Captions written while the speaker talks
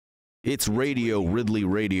It's Radio Ridley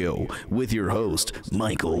Radio with your host,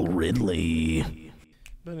 Michael Ridley.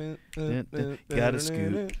 Gotta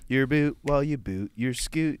scoot your boot while you boot your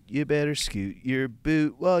scoot. You better scoot your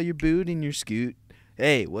boot while you're booting your scoot.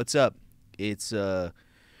 Hey, what's up? It's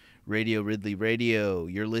Radio Ridley Radio.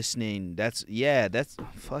 You're listening. That's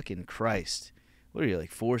fucking Christ. What are you, like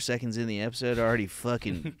 4 seconds in the episode? Already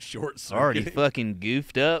fucking short circuit. Already fucking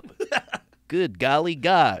goofed up. Good golly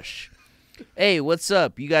gosh. Hey, what's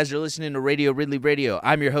up? You guys are listening to Radio Ridley Radio.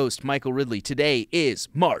 I'm your host, Michael Ridley. Today is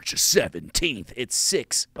March 17th. It's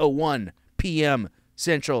 6:01 p.m.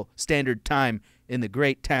 Central Standard Time in the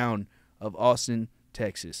great town of Austin,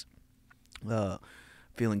 Texas.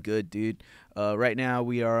 Feeling good, dude. Right now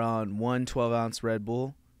we are on one 12-ounce Red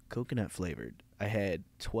Bull, coconut flavored. I had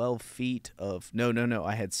 12 feet of... No.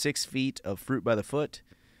 I had 6 feet of Fruit by the Foot.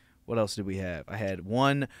 What else did we have? I had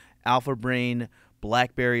one Alpha Brain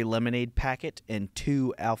blackberry lemonade packet and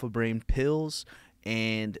 2 Alpha Brain pills,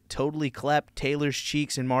 and totally clapped Taylor's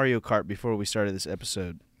cheeks in Mario Kart before we started this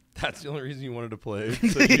episode. That's the only reason you wanted to play.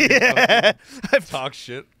 So you talk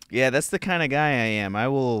shit. Yeah, that's the kind of guy I am. I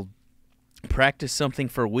will practice something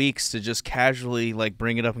for weeks to just casually like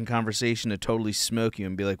bring it up in conversation to totally smoke you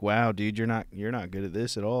and be like, "Wow, dude, you're not good at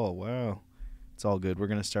this at all." Wow. It's all good.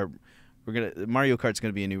 Mario Kart's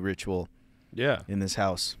going to be a new ritual. Yeah. In this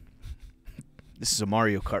house. This is a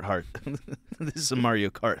Mario Kart heart. This is a Mario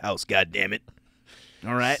Kart house, goddammit.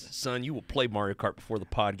 All right? Son, you will play Mario Kart before the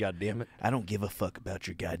pod, goddammit. I don't give a fuck about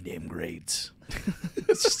your goddamn grades.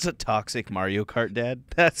 It's just a toxic Mario Kart dad.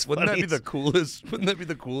 Wouldn't that be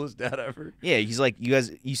the coolest dad ever? Yeah, he's like,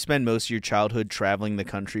 you spend most of your childhood traveling the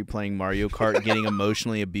country playing Mario Kart, getting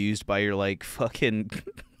emotionally abused by your like fucking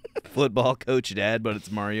football coach dad, but it's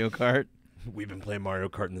Mario Kart. We've been playing Mario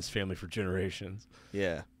Kart in this family for generations.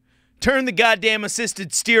 Yeah. Turn the goddamn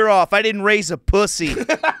assisted steer off. I didn't raise a pussy.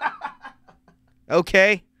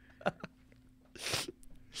 Okay? Are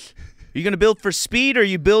you going to build for speed or are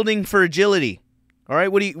you building for agility? All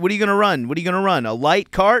right, what are you going to run? What are you going to run? A light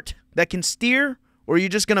cart that can steer? Or are you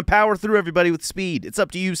just going to power through everybody with speed? It's up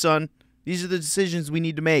to you, son. These are the decisions we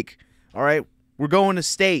need to make. All right? We're going to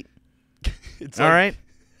state. All right?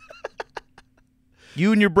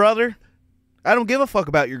 You and your brother? I don't give a fuck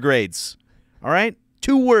about your grades. All right?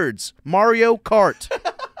 2 words. Mario Kart.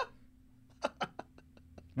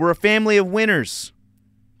 We're a family of winners.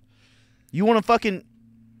 You want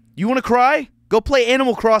to cry? Go play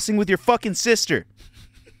Animal Crossing with your fucking sister.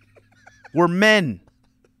 We're men.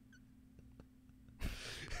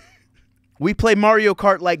 We play Mario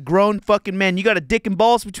Kart like grown fucking men. You got a dick and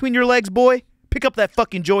balls between your legs, boy? Pick up that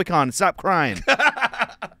fucking Joy-Con and stop crying.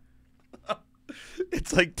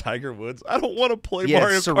 It's like Tiger Woods. I don't want to play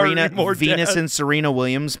Mario Kart anymore, Venus Dad. and Serena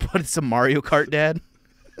Williams, but it's a Mario Kart, Dad.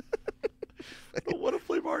 I don't want to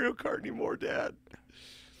play Mario Kart anymore, Dad.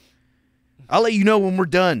 I'll let you know when we're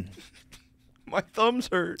done. My thumbs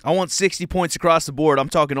hurt. I want 60 points across the board. I'm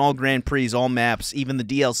talking all Grand Prix, all maps, even the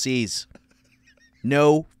DLCs.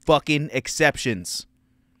 No fucking exceptions.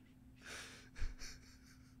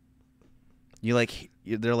 They're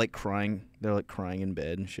like crying. They're like crying in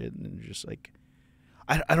bed and shit, and they're just like,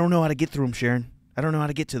 I don't know how to get through them, Sharon. I don't know how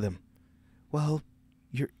to get to them. Well,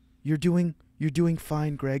 you're doing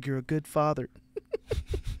fine, Greg. You're a good father.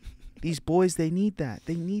 These boys, they need that.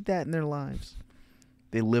 They need that in their lives.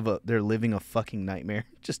 They're living a fucking nightmare.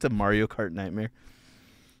 Just a Mario Kart nightmare.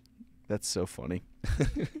 That's so funny.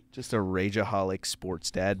 Just a rageaholic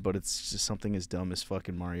sports dad, but it's just something as dumb as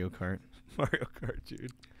fucking Mario Kart. Mario Kart,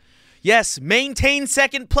 dude. Yes, maintain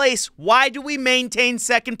second place. Why do we maintain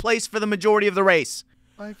second place for the majority of the race?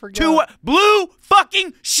 I forgot. Blue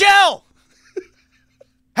fucking shell.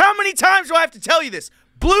 How many times do I have to tell you this?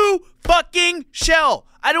 Blue fucking shell.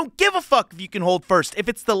 I don't give a fuck if you can hold first. If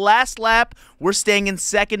it's the last lap, we're staying in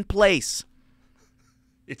second place.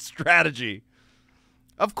 It's strategy.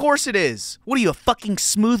 Of course it is. What are you, a fucking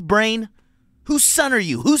smooth brain? Whose son are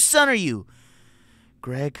you?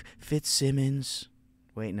 Greg Fitzsimmons.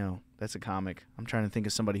 Wait, no. That's a comic. I'm trying to think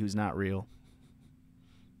of somebody who's not real.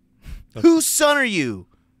 Whose son are you?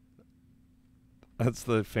 That's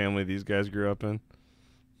the family these guys grew up in.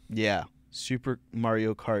 Yeah. Super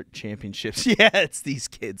Mario Kart Championships. Yeah, it's these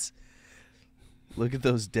kids. Look at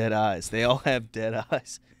those dead eyes. They all have dead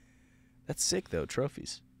eyes. That's sick, though.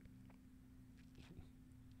 Trophies.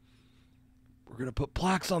 We're going to put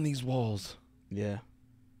plaques on these walls. Yeah.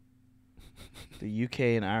 The UK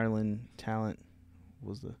and Ireland talent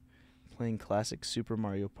was playing classic Super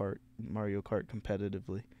Mario Kart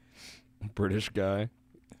competitively. British guy.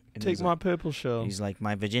 And Take my purple shell. He's like,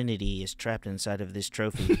 my virginity is trapped inside of this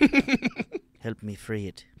trophy. Help me free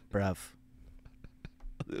it, bruv.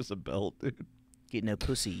 There's a belt, dude. Get no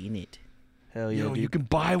pussy in it. Hell yeah, Yo, dude. you can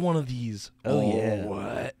buy one of these. Oh, yeah.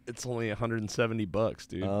 What? It's only $170,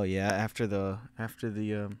 dude. Oh yeah, after the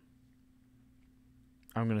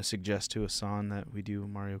I'm gonna suggest to Hassan that we do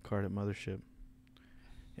Mario Kart at Mothership,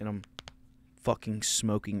 and I'm fucking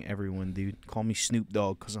smoking everyone, dude. Call me Snoop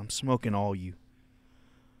Dogg, cause I'm smoking all you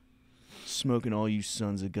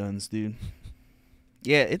sons of guns, dude.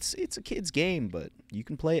 Yeah, it's a kid's game, but you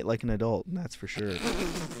can play it like an adult, and that's for sure.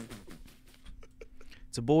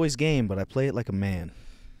 It's a boy's game, but I play it like a man.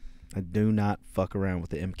 I do not fuck around with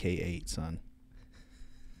the MK8, son.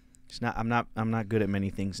 I'm not good at many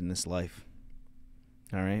things in this life.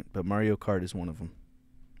 All right, but Mario Kart is one of them.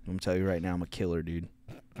 I'm gonna tell you right now, I'm a killer, dude.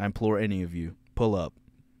 I implore any of you, pull up.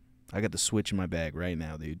 I got the Switch in my bag right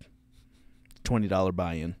now, dude. $20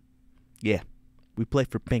 buy-in. Yeah, we play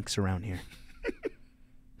for pinks around here.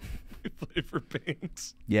 We play for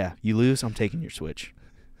pinks. Yeah, you lose, I'm taking your Switch.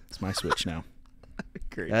 It's my Switch now.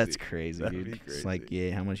 Crazy. That's crazy, That'd dude. be crazy. It's like,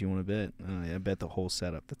 yeah, how much you want to bet? Oh, yeah, I bet the whole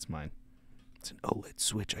setup. That's mine. It's an OLED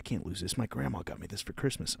Switch. I can't lose this. My grandma got me this for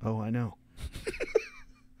Christmas. Oh, I know.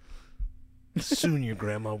 Soon your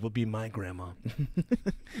grandma will be my grandma.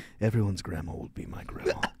 Everyone's grandma will be my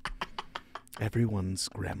grandma. Everyone's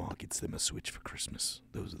grandma gets them a Switch for Christmas.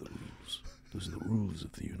 Those are the rules. Those are the rules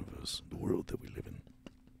of the universe, the world that we live in.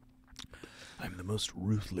 I'm the most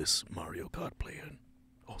ruthless Mario Kart player in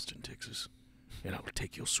Austin, Texas, and I will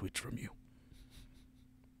take your Switch from you.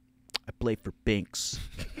 I play for pinks.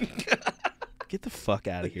 Get the fuck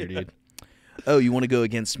out of here, dude. Oh, you want to go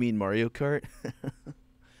against me in Mario Kart?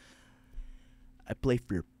 I play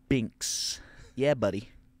for pinks. Yeah, buddy.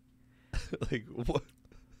 Like, what?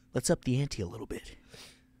 Let's up the ante a little bit.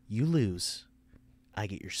 You lose, I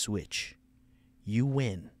get your Switch. You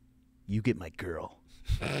win, you get my girl.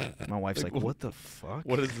 My wife's like, what the fuck?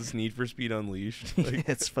 What is this Need for Speed Unleashed? Like,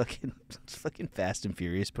 It's fucking Fast and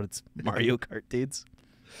Furious, but it's Mario Kart, dudes.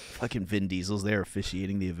 Fucking Vin Diesel's there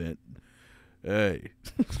officiating the event. Hey,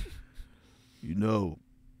 you know,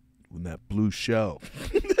 when that blue shell,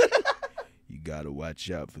 you gotta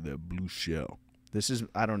watch out for that blue shell.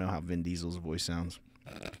 I don't know how Vin Diesel's voice sounds.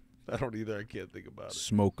 I don't either. I can't think about it.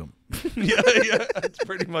 Smoke him. Yeah. It's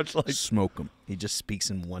pretty much like Smoke him. He just speaks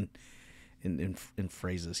in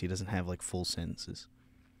phrases. He doesn't have like full sentences.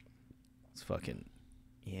 It's fucking,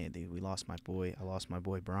 yeah, dude. I lost my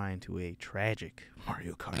boy Brian to a tragic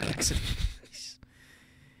Mario Kart accident.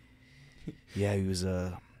 Yeah, he was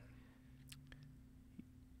on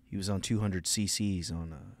 200 cc's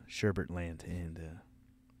on Sherbert Land, and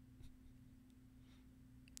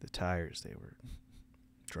the tires, they were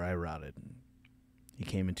dry rotted, and he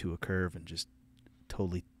came into a curve and just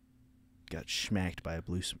totally got schmacked by a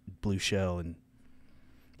blue shell, and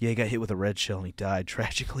yeah, he got hit with a red shell and he died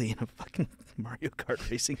tragically in a fucking Mario Kart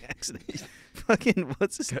racing accident. Fucking,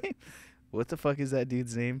 what's his name? What the fuck is that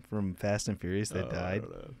dude's name from Fast and Furious that died? I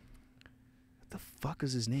don't know. What the fuck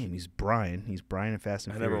is his name? He's Brian. He's Brian in Fast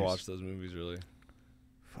and I Furious. never watched those movies, really.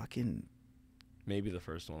 Fucking Maybe the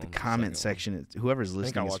first one. the comment section, whoever's I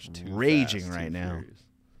think I listening watched is Too raging Fast, right Too now. Furious.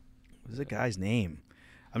 What's the guy's name?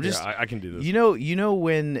 I'm just, I can do this. you know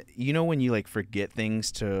when you like forget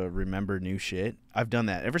things to remember new shit. I've done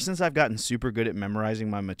that ever since I've gotten super good at memorizing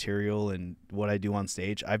my material and what I do on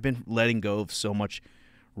stage. I've been letting go of so much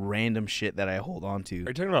random shit that I hold on to. Are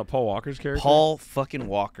you talking about Paul Walker's character? Paul fucking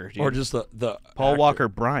Walker, dude. Or just the Paul actor? Walker,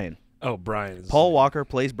 Brian. Oh, Brian. Paul Walker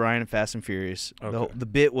plays Brian in Fast and Furious. Okay. The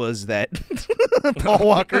bit was that Paul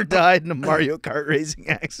Walker died in a Mario Kart racing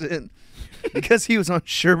accident because he was on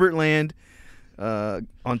Sherbert Land on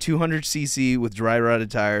 200cc with dry rotted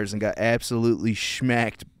tires and got absolutely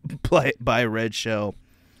schmacked by a red shell.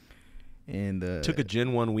 And Took a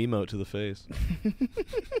Gen 1 Wiimote to the face.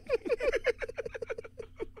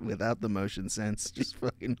 without the motion sense, just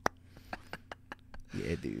fucking.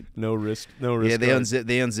 Yeah, dude. No wrist. Yeah, they guard.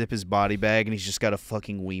 unzip his body bag, and he's just got a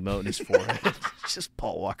fucking Wiimote in his forehead. It's just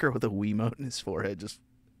Paul Walker with a Wiimote in his forehead. Just.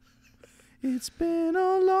 It's been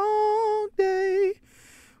a long day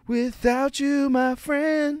without you, my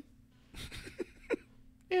friend.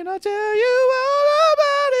 And I'll tell you all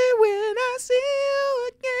about it when I see you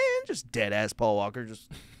again. Just dead ass Paul Walker. Just.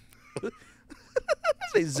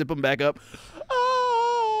 They zip him back up. Oh.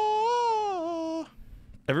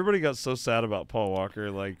 Everybody got so sad about Paul Walker.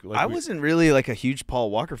 I wasn't really like a huge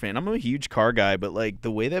Paul Walker fan. I'm a huge car guy, but like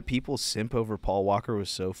the way that people simp over Paul Walker was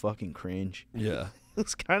so fucking cringe. Yeah.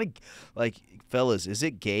 It's kind of like, fellas, is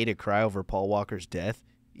it gay to cry over Paul Walker's death?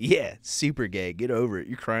 Yeah, super gay. Get over it.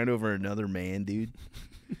 You're crying over another man, dude.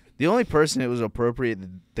 The only person it was appropriate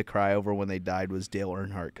to cry over when they died was Dale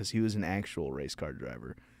Earnhardt because he was an actual race car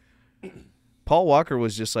driver. Paul Walker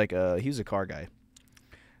was just like he was a car guy.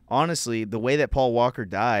 Honestly, the way that Paul Walker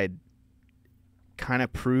died kind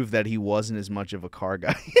of proved that he wasn't as much of a car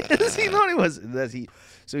guy as he thought he was.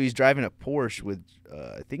 So he's driving a Porsche with,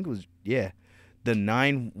 I think it was the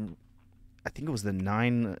 9. I think it was the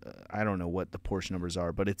 9. I don't know what the Porsche numbers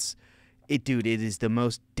are, but it is the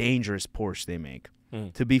most dangerous Porsche they make.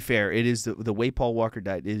 To be fair, it is the way Paul Walker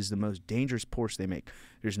died. It is the most dangerous Porsche they make.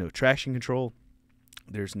 There's no traction control.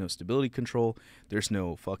 There's no stability control. There's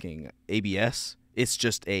no fucking ABS. It's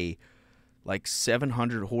just a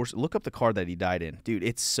 700 horse. Look up the car that he died in. Dude,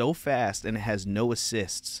 it's so fast and it has no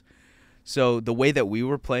assists. So the way that we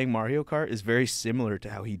were playing Mario Kart is very similar to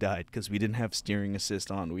how he died because we didn't have steering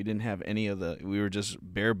assist on. We didn't have any of we were just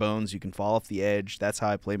bare bones. You can fall off the edge. That's how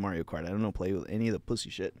I play Mario Kart. I don't know play with any of the pussy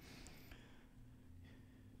shit.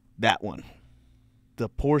 That one. The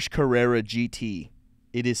Porsche Carrera GT.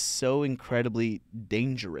 It is so incredibly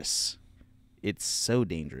dangerous. It's so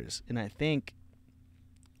dangerous. And I think,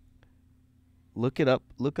 look up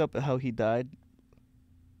how he died.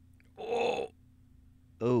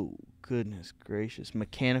 Oh, goodness gracious.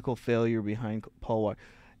 Mechanical failure behind Paul Walker.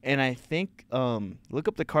 And I think, look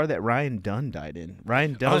up the car that Ryan Dunn died in.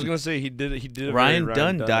 Ryan Dunn. I was going to say he did it. Ryan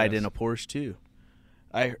Dunn died in a Porsche too.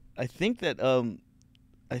 I think that,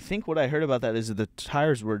 I think what I heard about that is that the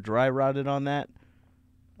tires were dry rotted on that.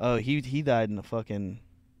 Oh, he died in a fucking,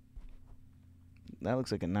 that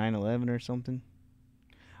looks like a 911 or something.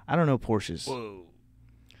 I don't know Porsches. Whoa.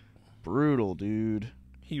 Brutal, dude.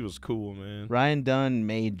 He was cool, man. Ryan Dunn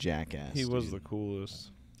made Jackass. He was the coolest.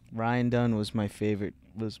 Ryan Dunn was my favorite.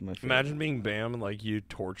 Imagine being Bam and like you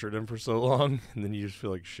tortured him for so long, and then you just feel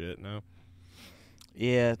like shit now.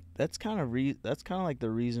 Yeah, that's kind of like the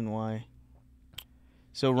reason why.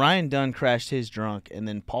 So Ryan Dunn crashed his drunk, and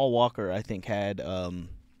then Paul Walker, I think, had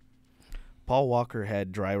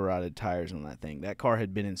dry rotted tires on that thing. That car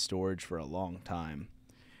had been in storage for a long time.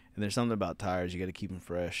 And there's something about tires, you got to keep them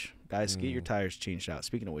fresh. Guys, get your tires changed out.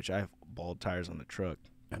 Speaking of which, I have bald tires on the truck.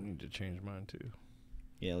 I need to change mine too.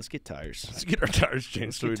 Yeah, let's get tires. Let's get our tires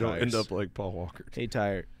changed so we don't end up like Paul Walker. Hey,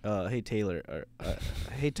 Taylor.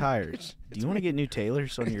 Hey, tires. Do you want to get new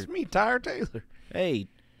Taylors on your... It's me, Tire Taylor. Hey,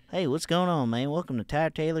 what's going on, man? Welcome to Tire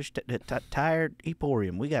Taylor's Tire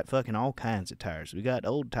Emporium. We got fucking all kinds of tires. We got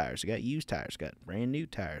old tires. We got used tires. Got brand new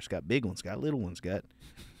tires. Got big ones. Got little ones. Got...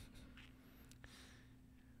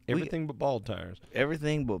 Everything but bald tires.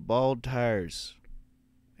 Everything but bald tires.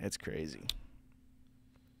 That's crazy.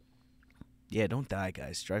 Yeah, don't die,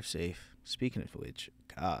 guys. Drive safe. Speaking of which,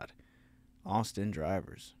 God, Austin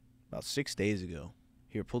drivers. About 6 days ago.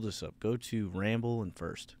 Here, pull this up. Go to Ramble and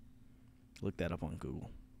First. Look that up on Google.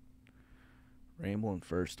 Ramble and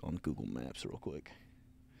First on Google Maps real quick.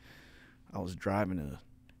 I was driving to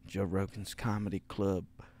Joe Rogan's Comedy Club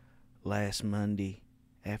last Monday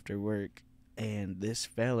after work, and this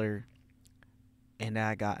feller and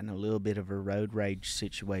I got in a little bit of a road rage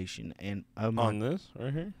situation. And on this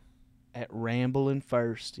right here? At Ramble and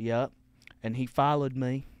First, yep. And he followed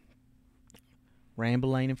me. Ramble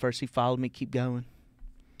Lane and First, he followed me. Keep going.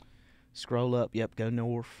 Scroll up, yep, go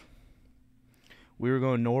north. We were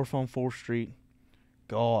going north on 4th Street.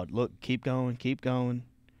 God, look, keep going, keep going.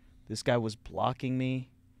 This guy was blocking me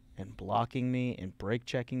and brake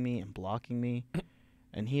checking me and blocking me.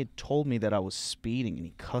 And he had told me that I was speeding, and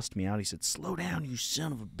he cussed me out. He said, "Slow down, you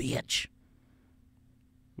son of a bitch."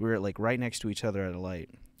 We were like right next to each other at a light.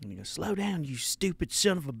 And he goes, "Slow down, you stupid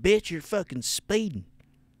son of a bitch. You're fucking speeding.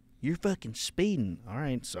 You're fucking speeding." All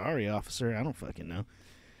right, sorry, officer. I don't fucking know.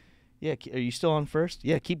 Yeah, are you still on First?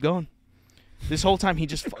 Yeah, keep going. This whole time he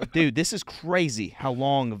just, dude, this is crazy how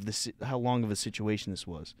long of a situation this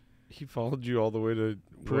was. He followed you all the way to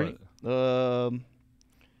what?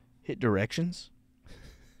 Hit directions.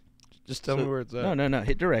 Just tell me where it's at. No.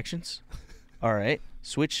 Hit directions. All right.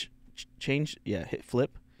 Switch, change. Yeah, hit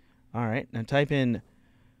flip. All right. Now type in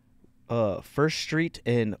First Street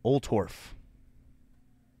and Old Torf.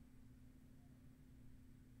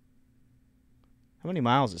 How many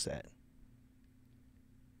miles is that?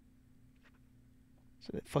 So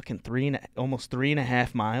that fucking almost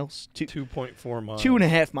 3.5 miles. 2.4 miles.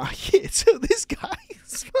 2.5 miles. Yeah, so this guy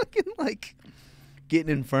is fucking like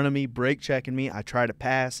getting in front of me, brake checking me. I try to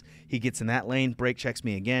pass. He gets in that lane, brake checks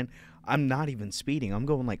me again. I'm not even speeding. I'm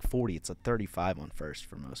going like 40. It's a 35 on First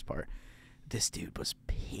for most part. This dude was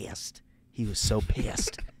pissed. He was so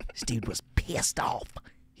pissed. This dude was pissed off.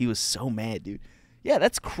 He was so mad, dude. Yeah,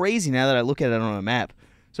 that's crazy now that I look at it on a map.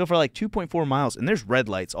 So for like 2.4 miles, and there's red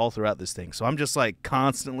lights all throughout this thing. So I'm just like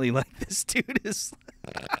constantly like, this dude is...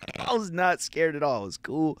 I was not scared at all. It was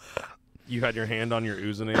cool. You had your hand on your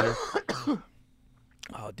oozinator?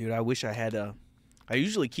 Oh, dude, I wish I had a. I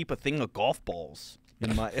usually keep a thing of golf balls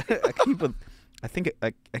in my. I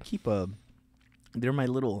keep a. They're my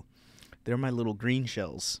little green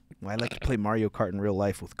shells. I like to play Mario Kart in real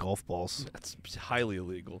life with golf balls. That's highly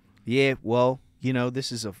illegal. Yeah, well,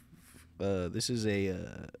 this is all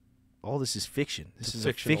this is fiction. This is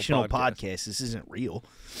a fictional podcast. This isn't real.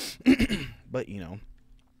 But,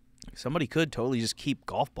 somebody could totally just keep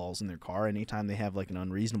golf balls in their car anytime they have, like, an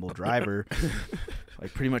unreasonable driver,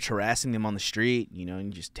 like, pretty much harassing them on the street,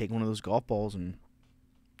 and just take one of those golf balls and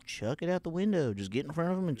chuck it out the window. Just get in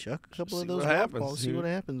front of them and chuck a couple of those golf balls. See what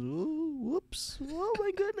happens. Ooh, whoops. Oh,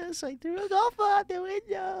 my goodness. I threw a golf ball out the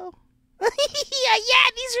window. yeah,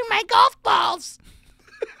 these are my golf balls.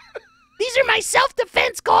 These are my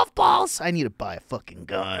self-defense golf balls. I need to buy a fucking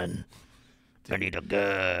gun. I need a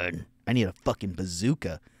gun. I need a fucking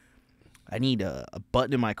bazooka. I need a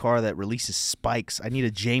button in my car that releases spikes. I need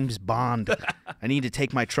a James Bond. I need to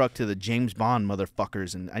take my truck to the James Bond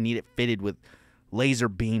motherfuckers, and I need it fitted with laser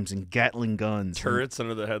beams and Gatling guns. Turrets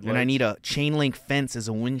under the headlights. And I need a chain link fence as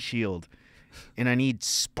a windshield. And I need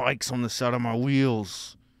spikes on the side of my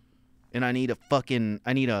wheels. And I need a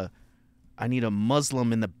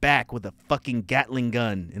Muslim in the back with a fucking Gatling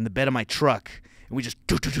gun in the bed of my truck. And we just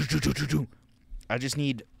do.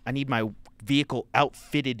 I need my vehicle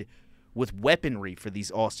outfitted with weaponry for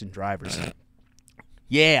these Austin drivers.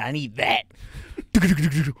 Yeah, I need that.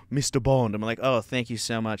 Mr. Bond. I'm like, oh, thank you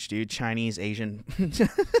so much, dude. Chinese, Asian,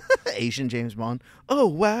 Asian James Bond. Oh,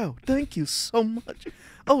 wow. Thank you so much.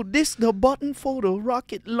 Oh, this the button for the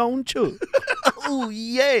rocket launcher. Oh,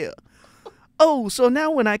 yeah. Oh, so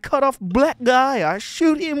now when I cut off black guy, I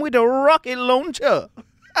shoot him with a rocket launcher.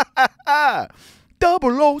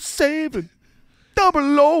 007.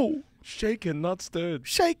 00. Shaken, not stirred.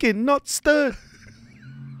 Shaken, not stirred.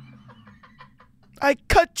 I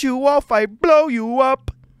cut you off, I blow you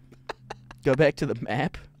up. Go back to the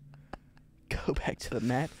map. Go back to the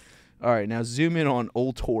map. All right, now zoom in on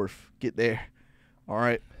Old Torf. Get there. All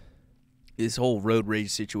right. This whole road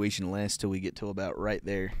rage situation lasts till we get to about right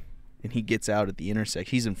there. And he gets out at the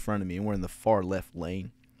intersection. He's in front of me, and we're in the far left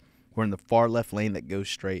lane. We're in the far left lane that goes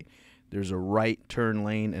straight. There's a right turn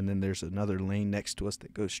lane, and then there's another lane next to us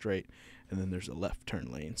that goes straight, and then there's a left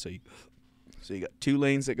turn lane. So you got two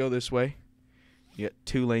lanes that go this way. You got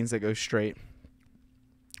two lanes that go straight.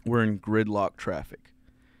 We're in gridlock traffic.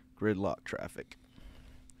 Gridlock traffic.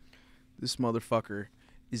 This motherfucker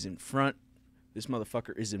is in front. This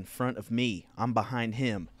motherfucker is in front of me. I'm behind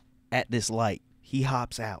him at this light. He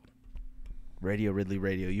hops out. Radio Ridley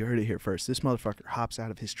Radio. You heard it here first. This motherfucker hops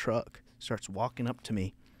out of his truck, starts walking up to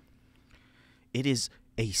me. It is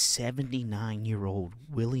a 79-year-old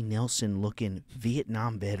Willie Nelson-looking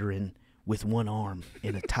Vietnam veteran with one arm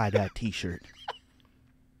in a tie-dye T-shirt.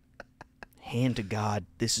 Hand to God,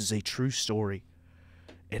 this is a true story.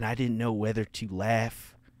 And I didn't know whether to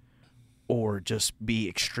laugh or just be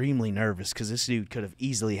extremely nervous because this dude could have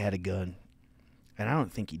easily had a gun. And I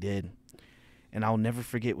don't think he did. And I'll never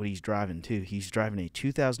forget what he's driving, too. He's driving a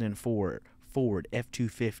 2004 Ford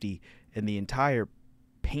F-250, and the entire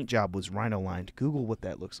paint job was rhino-lined. Google what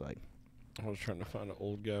that looks like. I was trying to find an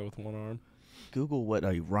old guy with one arm. Google what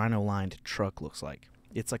a rhino-lined truck looks like.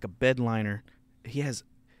 It's like a bed liner. He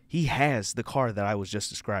has the car that I was just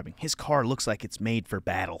describing. His car looks like it's made for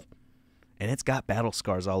battle. And it's got battle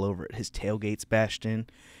scars all over it. His tailgate's bashed in.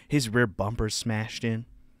 His rear bumper's smashed in.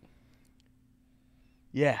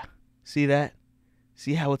 Yeah. See that?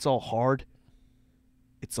 See how it's all hard?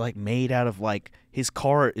 It's like made out of like, his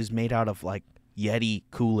car is made out of like Yeti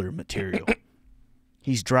cooler material.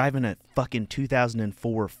 He's driving a fucking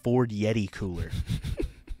 2004 Ford Yeti cooler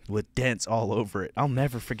with dents all over it. I'll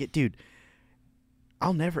never forget, dude.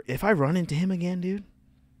 If I run into him again, dude,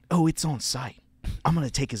 oh, it's on sight. I'm going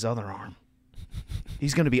to take his other arm.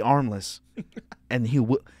 He's going to be armless. And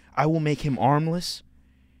I will make him armless.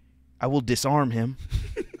 I will disarm him.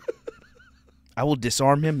 I will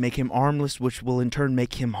disarm him, make him armless, which will in turn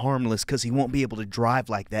make him harmless because he won't be able to drive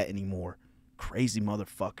like that anymore. Crazy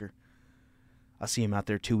motherfucker. I'll see him out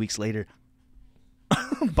there 2 weeks later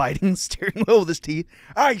biting the steering wheel with his teeth.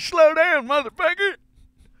 Hey, slow down, motherfucker.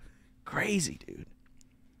 Crazy, dude.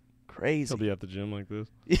 Crazy. He'll be at the gym like this.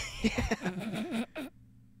 Yeah.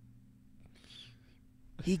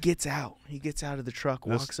 He gets out. He gets out of the truck,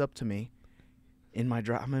 walks up to me.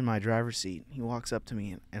 I'm in my driver's seat. He walks up to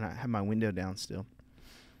me, and I have my window down still.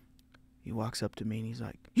 He walks up to me, and he's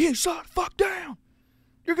like, "You shut the fuck down.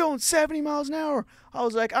 You're going 70 miles an hour." I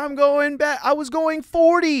was like, "I'm going back. I was going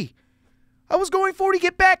 40. I was going 40.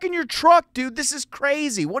 Get back in your truck, dude. This is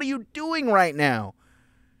crazy. What are you doing right now?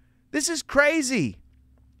 This is crazy."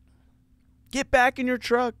 Get back in your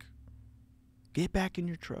truck. Get back in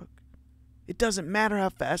your truck. It doesn't matter how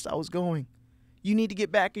fast I was going. You need to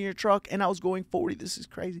get back in your truck. And I was going 40. This is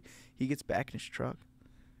crazy. He gets back in his truck.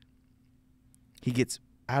 He gets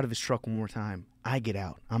out of his truck one more time. I get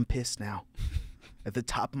out. I'm pissed now. At the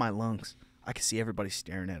top of my lungs. I can see everybody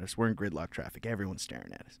staring at us. We're in gridlock traffic. Everyone's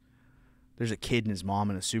staring at us. There's a kid and his mom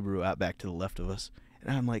in a Subaru out back to the left of us.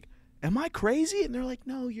 And I'm like, am I crazy? And they're like,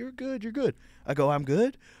 no, you're good. You're good. I go, I'm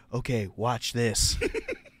good? Okay, watch this.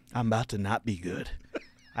 I'm about to not be good.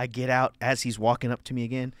 I get out as he's walking up to me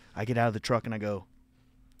again. I get out of the truck and I go,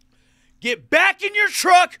 get back in your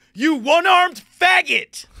truck, you one-armed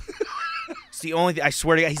faggot. It's the only thing. I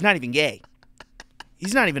swear to God, he's not even gay.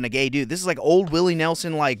 He's not even a gay dude. This is like old Willie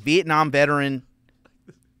Nelson, like Vietnam veteran.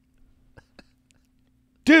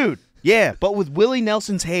 Dude, yeah, but with Willie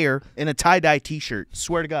Nelson's hair and a tie-dye t-shirt.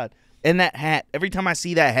 Swear to God. And that hat. Every time I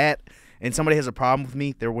see that hat and somebody has a problem with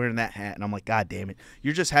me, they're wearing that hat. And I'm like, God damn it.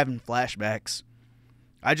 You're just having flashbacks.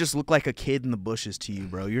 I just look like a kid in the bushes to you,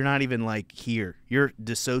 bro. You're not even like here. You're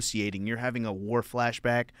dissociating. You're having a war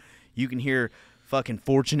flashback. You can hear fucking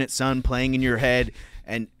Fortunate Son playing in your head,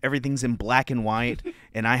 and everything's in black and white,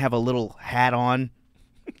 and I have a little hat on.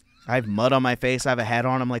 I have mud on my face. I have a hat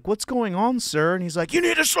on. I'm like, what's going on, sir? And he's like, you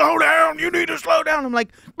need to slow down. You need to slow down. I'm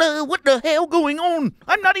like, what the hell going on?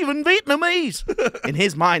 I'm not even Vietnamese. In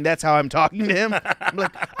his mind, that's how I'm talking to him. I'm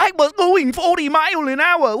like, I was going 40 miles an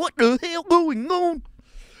hour. What the hell going on?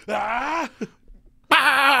 Ah!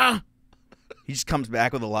 Ah! He just comes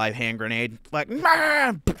back with a live hand grenade, like,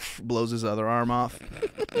 blows his other arm off.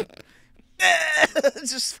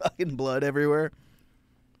 Just fucking blood everywhere.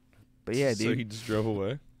 But yeah, dude. So he just drove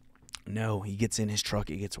away? No, he gets in his truck.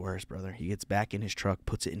 It gets worse, brother. He gets back in his truck,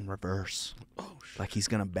 puts it in reverse. Oh, shit. Like he's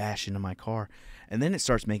going to bash into my car. And then it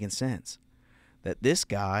starts making sense that this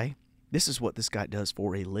is what this guy does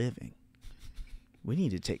for a living. We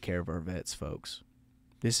need to take care of our vets, folks.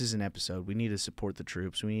 This is an episode. We need to support the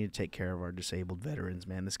troops. We need to take care of our disabled veterans,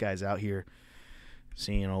 man. This guy's out here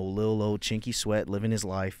seeing little old Chinky Sweat living his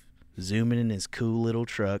life, zooming in his cool little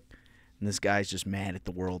truck, and this guy's just mad at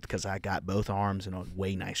the world because I got both arms in a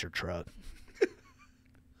way nicer truck.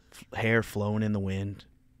 Hair flowing in the wind.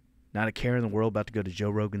 Not a care in the world, about to go to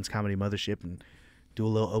Joe Rogan's Comedy Mothership and do a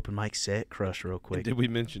little open mic set, crush real quick. And did we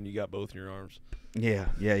mention you got both in your arms? Yeah.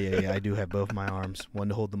 I do have both my arms. One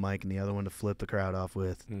to hold the mic and the other one to flip the crowd off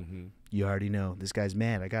with. Mm-hmm. You already know. This guy's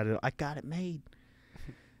mad. I got it made.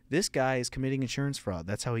 This guy is committing insurance fraud.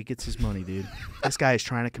 That's how he gets his money, dude. This guy is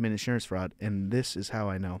trying to commit insurance fraud, and this is how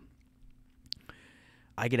I know.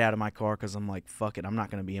 I get out of my car because I'm like, fuck it. I'm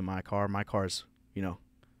not going to be in my car. My car's,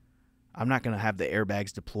 I'm not going to have the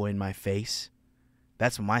airbags deploy in my face.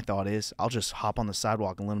 That's what my thought is. I'll just hop on the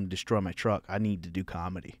sidewalk and let them destroy my truck. I need to do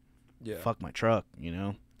comedy. Yeah. Fuck my truck,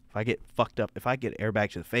 If I get fucked up, if I get airbag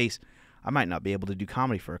to the face, I might not be able to do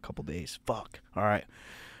comedy for a couple days. Fuck. All right.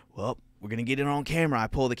 Well, we're going to get it on camera. I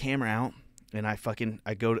pull the camera out, and I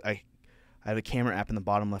have a camera app in the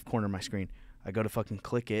bottom left corner of my screen. I go to fucking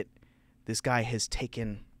click it. This guy has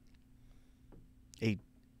taken a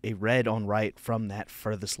red on right from that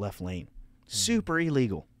furthest left lane. Super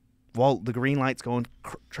illegal. While the green light's going,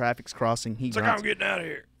 traffic's crossing. It's like, I'm getting out of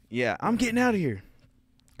here. Yeah, I'm getting out of here.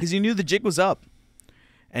 Because he knew the jig was up.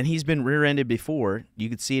 And he's been rear-ended before. You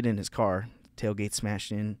could see it in his car. Tailgate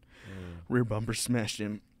smashed in. Rear bumper smashed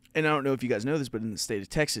in. And I don't know if you guys know this, but in the state of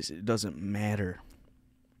Texas, it doesn't matter.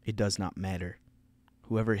 It does not matter.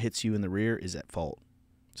 Whoever hits you in the rear is at fault.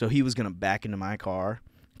 So he was going to back into my car,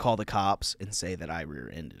 call the cops, and say that I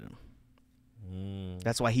rear-ended him.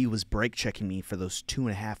 That's why he was brake checking me for those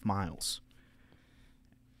 2.5 miles.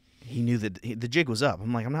 He knew that the jig was up.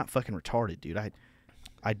 I'm like, I'm not fucking retarded, dude.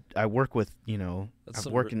 I work with,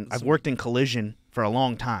 I've worked in collision for a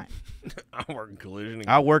long time. I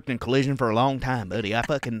worked in collision for a long time, buddy.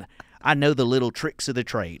 I know the little tricks of the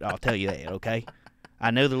trade. I'll tell you that, okay?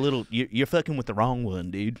 I know the little, you're fucking with the wrong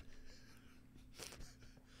one, dude.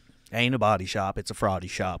 Ain't a body shop, it's a fraudy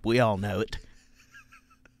shop. We all know it.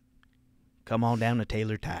 Come on down to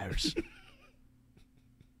Taylor Tires.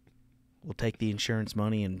 We'll take the insurance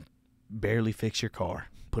money and barely fix your car.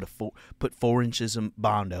 Put 4 inches of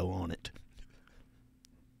Bondo on it.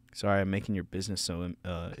 Sorry, I'm making your business so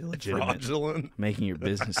illegitimate. Fraudulent. Making your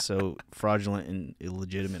business so fraudulent and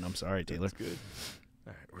illegitimate. I'm sorry, Taylor. That's good.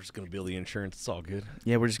 All right, we're just gonna bill the insurance. It's all good.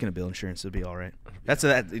 Yeah, we're just gonna bill insurance. It'll be all right.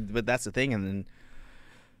 But that's the thing. And then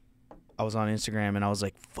I was on Instagram and I was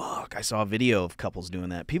like, fuck. I saw a video of couples doing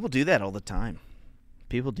that. People do that all the time.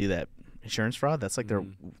 People do that. Insurance fraud. That's like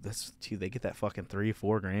they get that fucking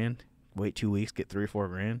 $3-4 grand. wait 2 weeks, get 3 or 4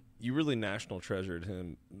 grand. You really national treasured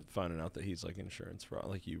him finding out that he's like insurance fraud.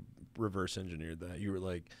 Like you reverse engineered that. You were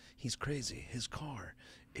like, he's crazy. His car,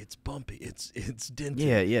 it's bumpy. It's dented.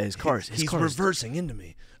 Yeah, his car's reversing into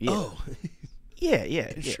me. Yeah. Oh,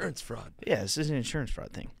 yeah, insurance fraud. Yeah, this is an insurance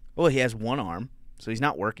fraud thing. Well, he has one arm, so he's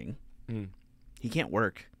not working. He can't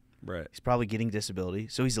work. Right. He's probably getting disability,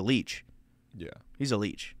 so he's a leech. Yeah. He's a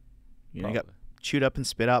leech. You know, he got chewed up and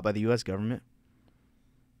spit out by the U.S. government.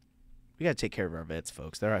 We got to take care of our vets,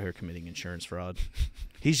 folks. They're out here committing insurance fraud.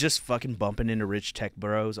 He's just fucking bumping into rich tech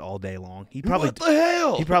bros all day long. What the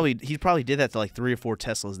hell? He probably did that to like 3 or 4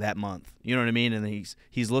 Teslas that month. You know what I mean? And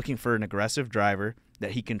he's looking for an aggressive driver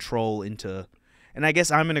that he can troll into. And I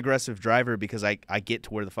guess I'm an aggressive driver because I get to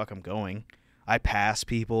where the fuck I'm going. I pass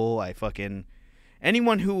people. I fucking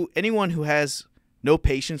anyone who has no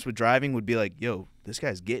patience with driving would be like, yo, this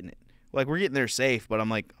guy's getting it. Like, we're getting there safe, but I'm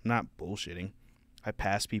like, I'm not bullshitting. I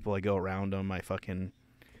pass people. I go around them. I fucking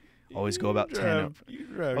always go about 10.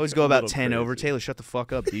 Always go about 10 over. Taylor, shut the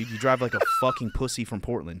fuck up, dude. You drive like a fucking pussy from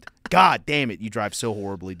Portland. God damn it, you drive so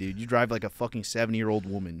horribly, dude. You drive like a fucking 70-year-old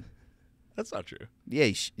woman. That's not true.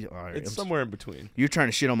 Yeah, all right, it's somewhere in between. You're trying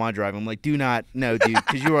to shit on my driving. I'm like, no, dude,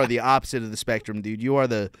 because you are the opposite of the spectrum, dude. You're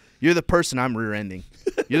the person I'm rear-ending.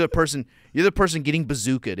 You're the person getting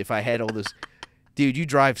bazookaed if I had all this. Dude, you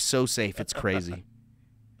drive so safe, it's crazy.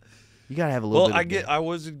 You gotta have a little. Well, I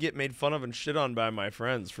always get made fun of and shit on by my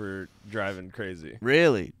friends for driving crazy.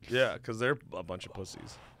 Really? Yeah, because they're a bunch of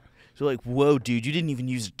pussies. So like, whoa, dude, you didn't even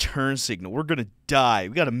use a turn signal. We're gonna die.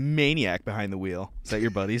 We got a maniac behind the wheel. Is that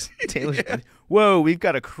your buddies? Taylor's buddies? Whoa, we've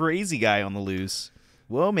got a crazy guy on the loose.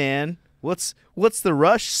 Whoa, man. What's the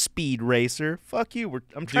rush, speed racer? Fuck you.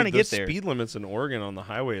 I'm trying to get there. The speed limits in Oregon on the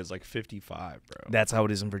highway is like 55, bro. That's how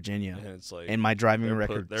it is in Virginia. And it's like, and my driving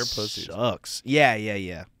record they're pussies. Sucks. Yeah.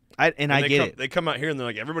 I get it. They come out here and they're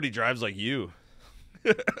like, everybody drives like you.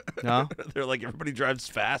 No? They're like, everybody drives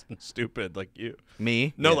fast and stupid like you.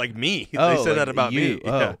 Me? No, yeah. like me. Oh, they say like that about you. me.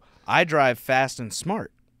 Oh. Yeah. I drive fast and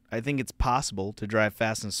smart. I think it's possible to drive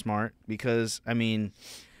fast and smart because, I mean,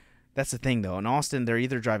 that's the thing, though. In Austin, they're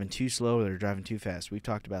either driving too slow or they're driving too fast. We've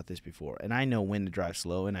talked about this before. And I know when to drive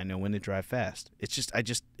slow and I know when to drive fast. It's just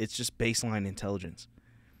baseline intelligence.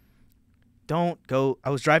 Don't go. I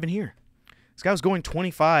was driving here. This guy was going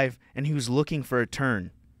 25 and he was looking for a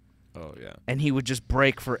turn. Oh, yeah. And he would just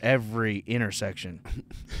brake for every intersection.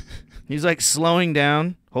 He's like slowing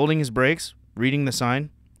down, holding his brakes, reading the sign,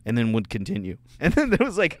 and then would continue. And then there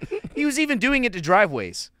was like, he was even doing it to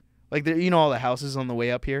driveways. Like, all the houses on the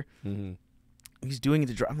way up here? Mm-hmm. He's doing it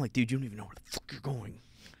to drive. I'm like, dude, you don't even know where the fuck you're going.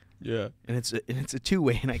 Yeah. And it's a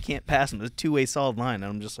two-way, and I can't pass him. It's a two-way solid line. And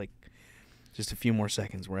I'm just like, just a few more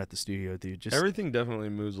seconds. We're at the studio, dude. Everything definitely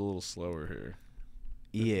moves a little slower here.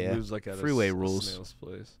 Yeah. It moves like at freeway a rules. snail's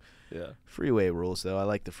place. Yeah. Freeway rules, though. I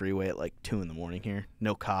like the freeway at like 2 in the morning here.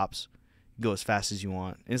 No cops. You go as fast as you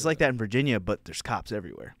want. And it's like that in Virginia, but there's cops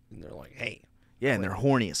everywhere. And they're like, hey. Yeah, and they're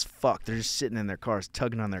horny as fuck. They're just sitting in their cars,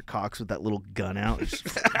 tugging on their cocks with that little gun out.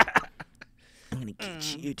 I'm gonna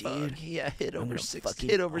get you, dude. Yeah, hit over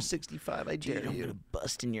 65. I dare dude, I'm gonna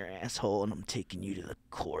bust in your asshole, and I'm taking you to the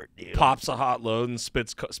court, dude. Pops a hot load and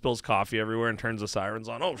spills coffee everywhere and turns the sirens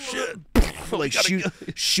on. Oh shit! Like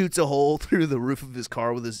shoots a hole through the roof of his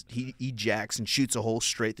car with his he jacks and shoots a hole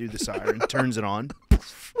straight through the siren, turns it on.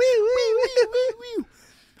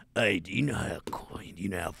 Hey, do you know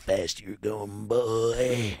how fast you're going,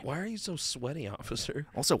 boy? Why are you so sweaty, officer?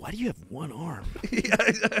 Also, why do you have one arm?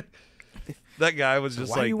 That guy was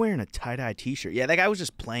just why are you wearing a tie-dye t-shirt? Yeah, that guy was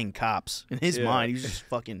just playing cops. In his mind, he was just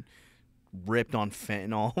fucking ripped on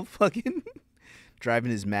fentanyl, fucking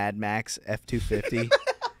driving his Mad Max F-250.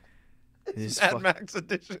 Mad Max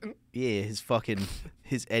edition. Yeah,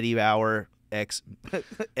 his Eddie Bauer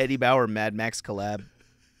Mad Max collab.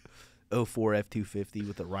 04 F-250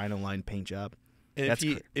 with a Rhino line paint job.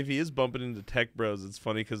 And if he is bumping into tech bros, it's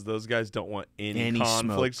funny because those guys don't want any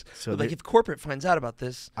conflicts. Smoke. So like, if corporate finds out about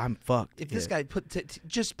this, I'm fucked. If this guy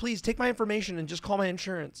just please take my information and just call my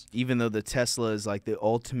insurance. Even though the Tesla is like the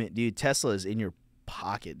ultimate, dude. Tesla is in your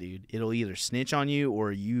pocket, dude. It'll either snitch on you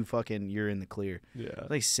or you're in the clear. Yeah. There's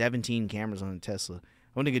like 17 cameras on a Tesla.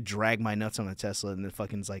 I want to drag my nuts on a Tesla, and the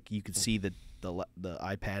fucking's like you could see the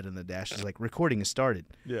iPad and the dash is like recording has started.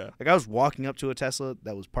 Yeah. Like I was walking up to a Tesla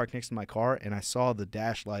that was parked next to my car, and I saw the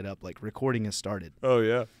dash light up like recording has started. Oh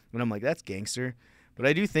yeah. And I'm like, that's gangster. But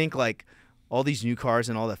I do think like all these new cars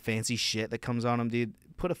and all the fancy shit that comes on them, dude,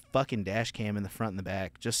 put a fucking dash cam in the front and the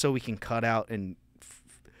back just so we can cut out and.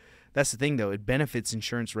 That's the thing, though. It benefits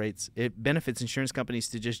insurance rates. It benefits insurance companies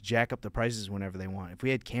to just jack up the prices whenever they want. If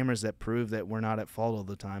we had cameras that prove that we're not at fault all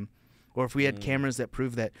the time, Or if we had cameras that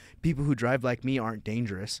prove that people who drive like me aren't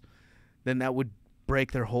dangerous, then that would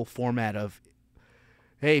break their whole format of,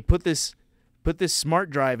 hey, put this smart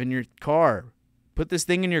drive in your car. Put this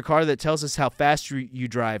thing in your car that tells us how fast you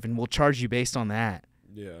drive, and we'll charge you based on that.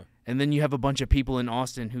 Yeah. And then you have a bunch of people in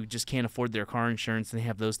Austin who just can't afford their car insurance, and they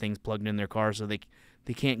have those things plugged in their car, so they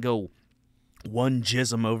can't go one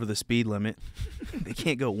jism over the speed limit. They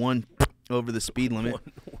can't go one over the speed limit.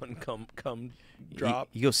 One come drop.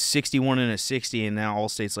 You go 61 and a 60, and now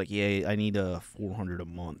Allstate's like, yeah, I need $400 a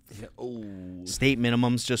month. Yeah. Oh. State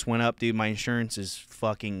minimums just went up, dude. My insurance is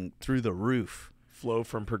fucking through the roof. Flo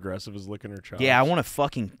from Progressive is licking her chops. Yeah, I want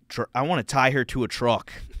to I want to tie her to a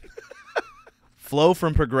truck. Flo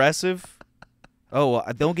from Progressive. Oh,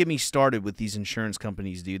 don't get me started with these insurance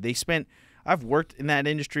companies, dude. I've worked in that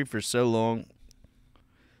industry for so long.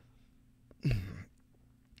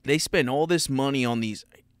 They spend all this money on these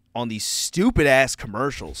stupid ass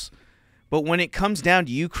commercials. But when it comes down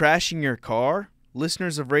to you crashing your car,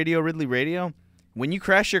 listeners of Radio Ridley Radio, when you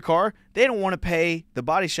crash your car, they don't want to pay the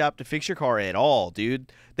body shop to fix your car at all,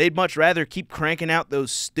 dude. They'd much rather keep cranking out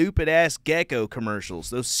those stupid-ass gecko commercials.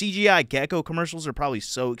 Those CGI gecko commercials are probably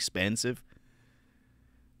so expensive.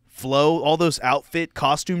 Flo, all those outfit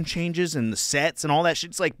costume changes and the sets and all that shit.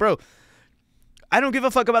 It's like, bro, I don't give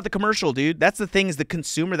a fuck about the commercial, dude. That's the thing, is the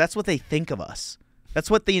consumer, that's what they think of us. That's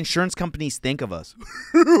what the insurance companies think of us.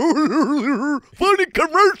 Funny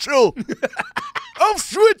commercial. I'll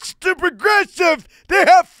switch to Progressive. They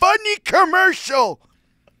have funny commercial.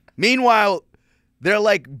 Meanwhile, they're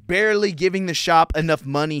like barely giving the shop enough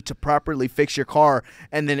money to properly fix your car,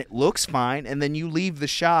 and then it looks fine, and then you leave the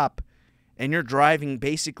shop, and you're driving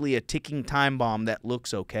basically a ticking time bomb that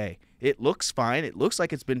looks okay. It looks fine. It looks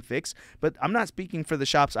like it's been fixed, but I'm not speaking for the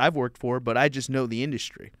shops I've worked for, but I just know the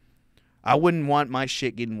industry. I wouldn't want my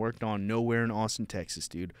shit getting worked on nowhere in Austin, Texas,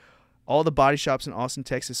 dude. All the body shops in Austin,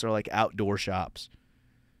 Texas are like outdoor shops.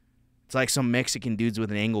 It's like some Mexican dudes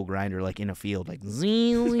with an angle grinder like in a field. Like,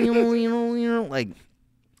 like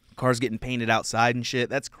cars getting painted outside and shit.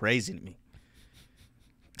 That's crazy to me.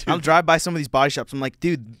 Dude. I'll drive by some of these body shops. I'm like,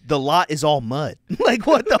 dude, the lot is all mud. Like,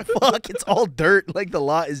 what the fuck? It's all dirt. Like, the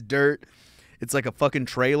lot is dirt. It's like a fucking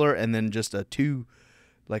trailer and then just a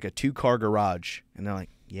two-car garage. And they're like,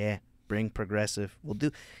 yeah, bring Progressive. We'll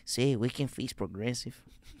do. See, we can fix Progressive.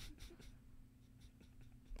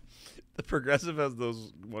 The Progressive has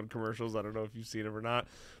those one commercials. I don't know if you've seen them or not,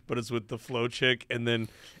 but it's with the Flo chick, and then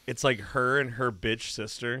it's like her and her bitch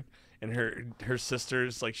sister, and her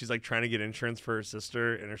sister's like, she's like trying to get insurance for her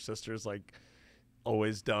sister, and her sister's like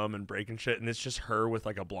always dumb and breaking shit, and it's just her with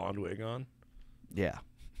like a blonde wig on. Yeah.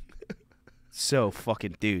 So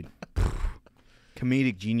fucking dude.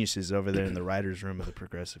 Comedic geniuses over there in the writer's room of the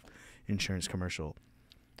Progressive insurance commercial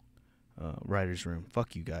writer's room.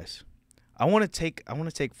 Fuck you guys. I want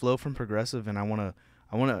to take Flo from Progressive, and I want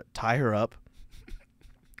to tie her up,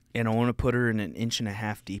 and I want to put her in 1.5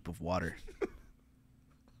 inches deep of water,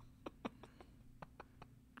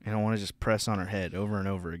 and I want to just press on her head over and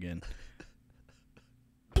over again.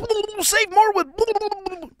 Save more with.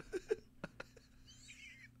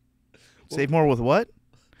 Save more with what?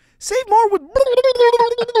 Save more with.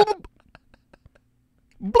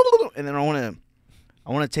 And then I want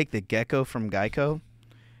to take the gecko from Geico.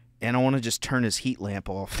 And I want to just turn his heat lamp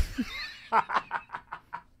off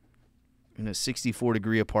in a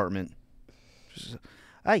 64-degree apartment.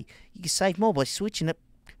 Hey, you can save more by switching up.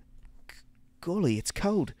 Golly, it's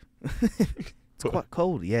cold. It's quite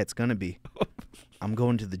cold. Yeah, it's going to be. I'm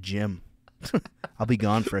going to the gym. I'll be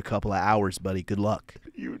gone for a couple of hours, buddy. Good luck.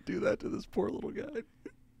 You would do that to this poor little guy.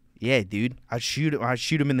 Yeah, dude. I'd shoot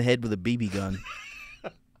him in the head with a BB gun.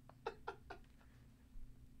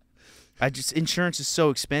 Insurance is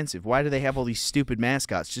so expensive. Why do they have all these stupid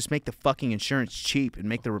mascots? Just make the fucking insurance cheap and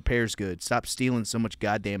make the repairs good. Stop stealing so much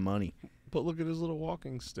goddamn money. But look at his little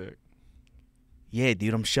walking stick. Yeah,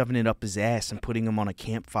 dude, I'm shoving it up his ass and putting him on a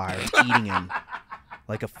campfire and eating him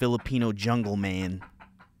like a Filipino jungle man.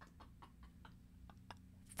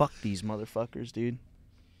 Fuck these motherfuckers, dude.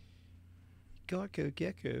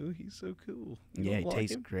 Gecko, he's so cool. Yeah, he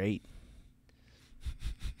tastes great.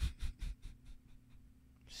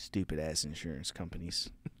 Stupid ass insurance companies.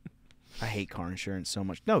 I hate car insurance so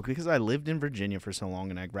much. No, because I lived in Virginia for so long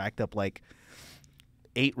and I racked up like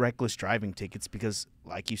 8 reckless driving tickets because,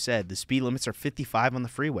 like you said, the speed limits are 55 on the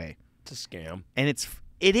freeway. It's a scam. And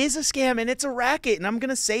it is a scam and it's a racket. And I'm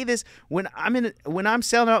gonna say this when I'm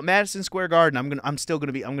selling out Madison Square Garden, I'm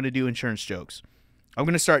gonna do insurance jokes. I'm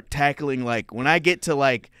gonna start tackling like when I get to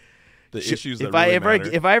like the issues that if really I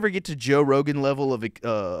matter. If I ever get to Joe Rogan level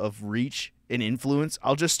of reach an influence,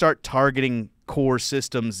 I'll just start targeting core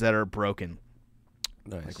systems that are broken.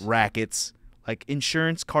 Nice. Like rackets. Like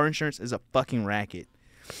insurance, car insurance is a fucking racket.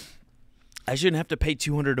 I shouldn't have to pay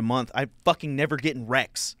 $200 a month. I fucking never get in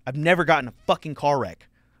wrecks. I've never gotten a fucking car wreck.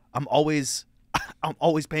 I'm always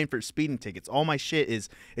paying for speeding tickets. All my shit is,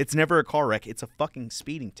 it's never a car wreck. It's a fucking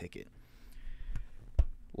speeding ticket.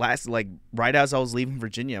 Right as I was leaving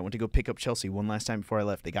Virginia, I went to go pick up Chelsea one last time before I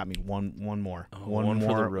left. They got me one more. One more.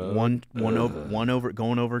 For the road? One over,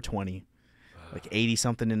 going over 20. Like 80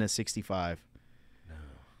 something in a 65. No.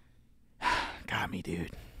 Got me,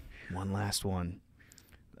 dude. One last one.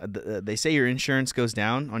 They say your insurance goes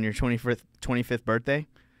down on your 25th birthday.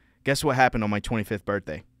 Guess what happened on my 25th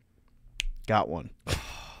birthday? Got one.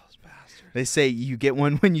 They say you get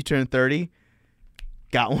one when you turn 30.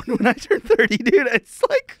 Got one when I turned 30, dude. It's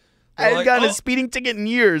like I hadn't gotten a speeding ticket in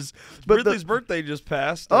years. But Ridley's birthday just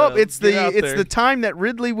passed. It's the time that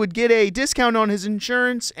Ridley would get a discount on his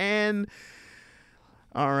insurance. And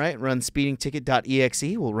all right, run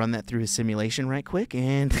speedingticket.exe. We'll run that through his simulation right quick.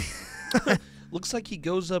 And looks like he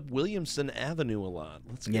goes up Williamson Avenue a lot.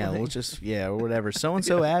 Let's go. We'll just or whatever.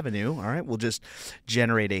 So-and-so Avenue. All right, we'll just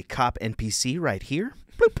generate a cop NPC right here.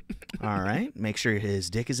 Bloop. All right, make sure his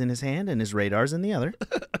dick is in his hand and his radar's in the other.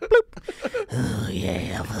 Bloop. Oh,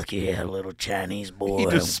 yeah, fuck yeah, little Chinese boy. He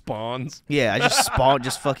just spawns. Yeah, I just spawned,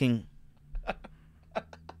 just fucking...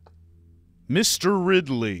 Mr.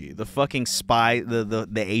 Ridley, the fucking spy, the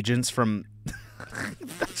agents from...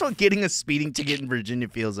 That's what getting a speeding ticket in Virginia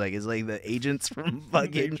feels like. It's like the agents from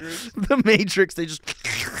fucking the Matrix. They just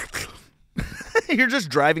you're just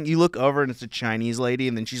driving. You look over and it's a Chinese lady,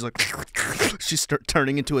 and then she's like, she's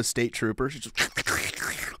turning into a state trooper. She just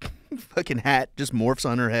fucking hat just morphs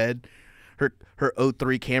on her head. Her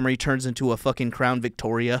 03 Camry turns into a fucking Crown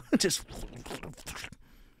Victoria. Just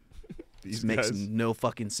these makes guys, no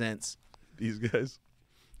fucking sense. These guys.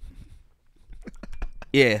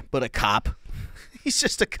 Yeah, but a cop. He's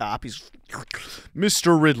just a cop. He's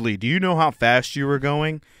Mr. Ridley, do you know how fast you were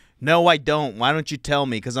going? No, I don't. Why don't you tell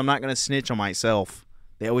me? Because I'm not going to snitch on myself.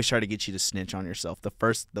 They always try to get you to snitch on yourself. The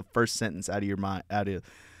first sentence out of your mouth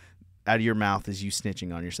is you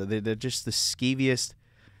snitching on yourself. They're just the skeeviest.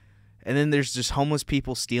 And then there's just homeless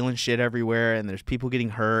people stealing shit everywhere, and there's people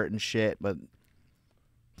getting hurt and shit. But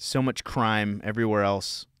so much crime everywhere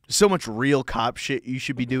else. So much real cop shit you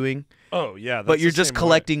should be doing. Oh, yeah. But you're just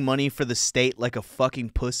collecting money for the state like a fucking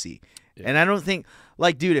pussy. Yeah. And I don't think,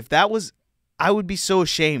 like, dude, if that was, I would be so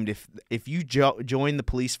ashamed if you join the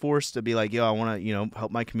police force to be like, yo, I want to,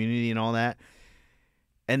 help my community and all that.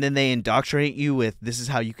 And then they indoctrinate you with this is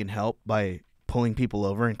how you can help by pulling people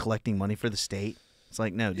over and collecting money for the state. It's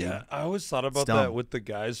like, no, dude. Yeah, I always thought about that with the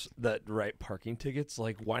guys that write parking tickets.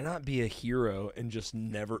 Like, why not be a hero and just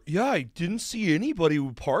never... Yeah, I didn't see anybody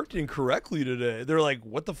who parked incorrectly today. They're like,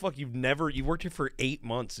 what the fuck? You worked here for 8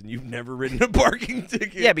 months and you've never written a parking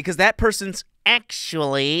ticket. Yeah, because that person's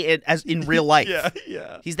actually, as in real life.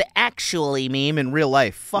 Yeah. He's the actually meme in real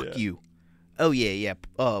life. Fuck you. Oh, yeah.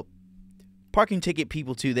 Parking ticket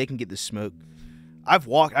people, too, they can get the smoke. I've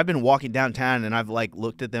been walking downtown and I've like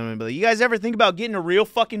looked at them and be like, you guys ever think about getting a real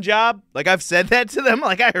fucking job? Like I've said that to them,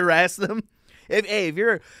 like I harass them. If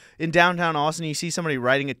you're in downtown Austin and you see somebody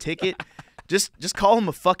writing a ticket, just call them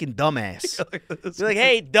a fucking dumbass. Be like,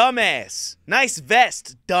 hey, dumbass, nice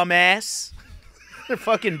vest, dumbass. Their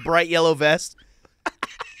fucking bright yellow vest.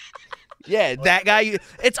 Yeah, that guy.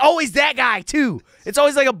 It's always that guy too. It's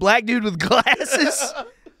always like a black dude with glasses.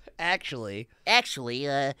 Actually,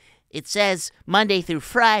 it says Monday through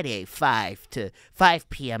Friday, 5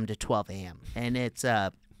 p.m. to 12 a.m. And it's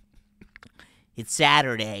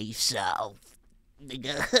Saturday, so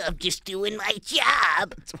I'm just doing my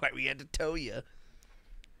job. That's why we had to tow you.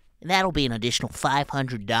 And that'll be an additional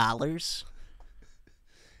 $500.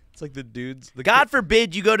 It's like the dudes... God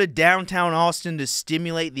forbid you go to downtown Austin to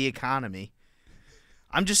stimulate the economy.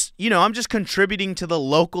 I'm just contributing to the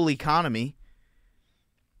local economy.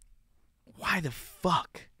 Why the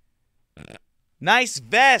fuck? Nice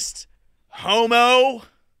vest, homo.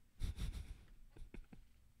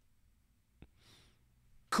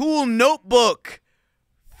 Cool notebook,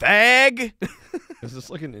 fag. Is this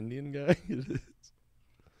like an Indian guy? It is.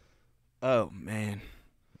 Oh, man.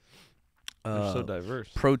 They're so diverse.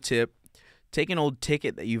 Pro tip, take an old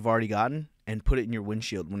ticket that you've already gotten and put it in your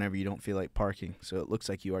windshield whenever you don't feel like parking, so it looks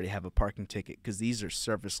like you already have a parking ticket, because these are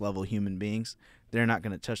surface-level human beings. They're not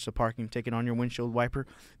going to touch the parking ticket on your windshield wiper.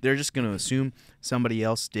 They're just going to assume somebody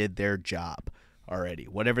else did their job already.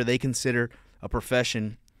 Whatever they consider a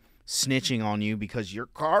profession, snitching on you because your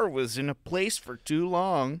car was in a place for too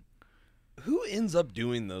long. Who ends up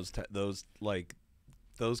doing those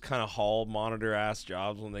those kind of hall monitor ass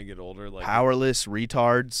jobs when they get older. Like Powerless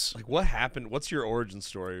retards. Like what happened? What's your origin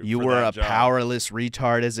story? You for were that a job? powerless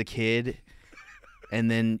retard as a kid,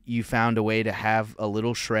 and then you found a way to have a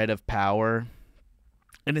little shred of power.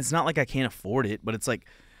 And it's not like I can't afford it, but it's like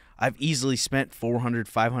I've easily spent $400,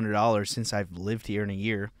 $500 since I've lived here in a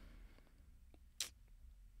year.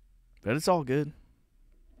 But it's all good.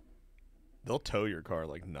 They'll tow your car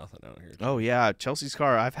like nothing out here. Oh, yeah. Chelsea's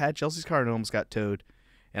car. I've had Chelsea's car and it almost got towed.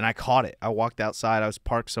 And I caught it. I walked outside. I was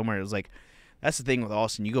parked somewhere. It was like, that's the thing with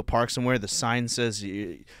Austin. You go park somewhere, the sign says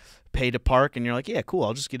you pay to park, and you're like, yeah, cool,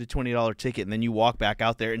 I'll just get a $20 ticket. And then you walk back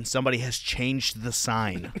out there, and somebody has changed the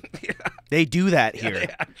sign. Yeah. They do that here. They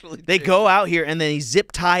actually They do. go out here, and then they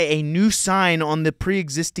zip tie a new sign on the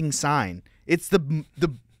pre-existing sign. It's the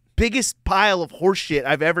biggest pile of horse shit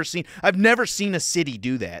I've ever seen. I've never seen a city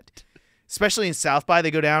do that. Especially in South by, they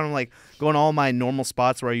go down and like go in all my normal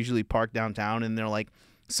spots where I usually park downtown, and they're like,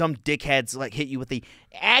 some dickheads like hit you with the,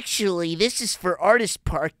 actually, this is for artist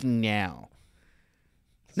parking now.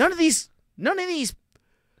 None of these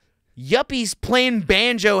yuppies playing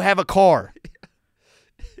banjo have a car.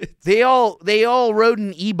 They all rode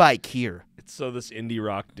an e-bike here. It's so this indie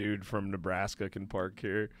rock dude from Nebraska can park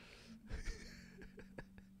here.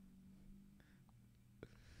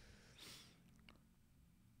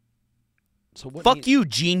 So what? Fuck you,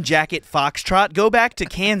 Jean Jacket Foxtrot. Go back to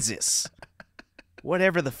Kansas.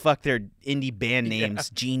 Whatever the fuck their indie band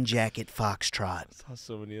names, Jean Jacket Foxtrot. I saw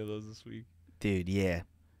so many of those this week. Dude, yeah.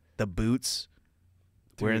 The boots.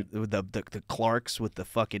 Wearing the Clarks with the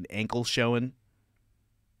fucking ankle showing.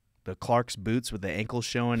 The Clark's boots with the ankle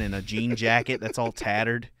showing and a jean jacket that's all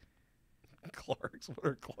tattered. Clarks? What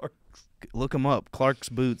are Clarks? Look them up. Clark's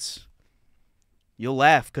boots. You'll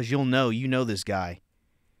laugh because you'll know. You know this guy.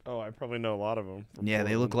 Oh, I probably know a lot of them. Yeah,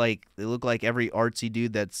 they look like every artsy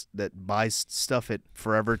dude that buys stuff at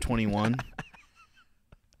Forever 21.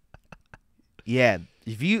 Yeah,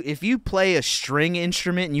 if you play a string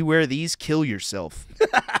instrument and you wear these, kill yourself.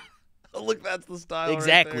 Look, that's the style.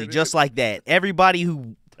 Exactly, right there, just like that. Everybody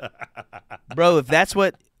who, bro, if that's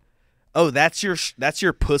what, that's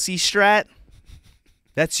your pussy strat.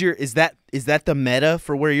 Is that the meta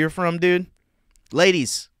for where you're from, dude?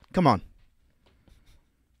 Ladies, come on.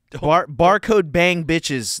 Barcode bang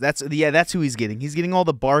bitches. That's who he's getting. He's getting all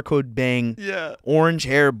the barcode bang. Yeah. Orange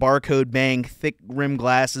hair, barcode bang, thick rim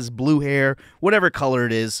glasses, blue hair, whatever color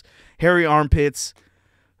it is. Hairy armpits.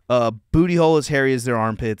 Booty hole as hairy as their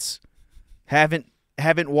armpits. Haven't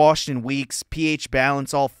washed in weeks. pH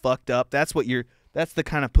balance all fucked up. That's the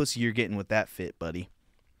kind of pussy you're getting with that fit, buddy.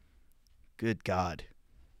 Good God.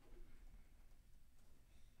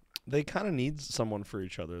 They kind of need someone for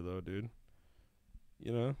each other, though, dude.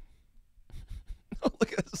 You know? Oh,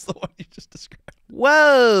 look at this, the one you just described.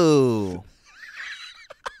 Whoa.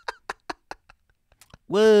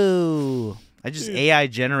 Whoa. I just AI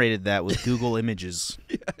generated that with Google Images.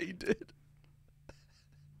 Yeah, you did.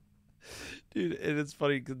 Dude, and it's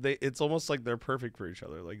funny because it's almost like they're perfect for each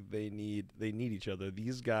other. Like they need each other.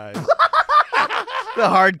 These guys. The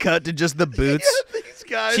hard cut to just the boots. Yeah, these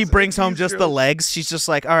guys. She brings home these just the girls. legs. She's just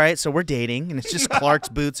like, all right, so we're dating. And it's just Clark's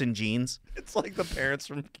boots and jeans. It's like the parents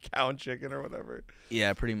from Cow and Chicken or whatever.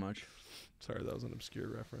 Yeah, pretty much. Sorry, that was an obscure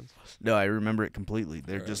reference. No, I remember it completely.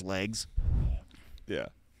 They're All just legs. Yeah.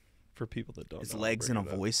 For people that don't It's know, legs I'll and a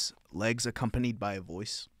bring it up. voice. Legs accompanied by a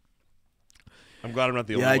voice. I'm glad I'm not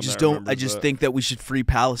the only Yeah, one I just think that we should free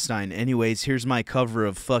Palestine. Anyways, here's my cover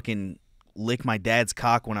of fucking Lick My Dad's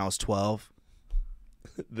Cock when I was 12.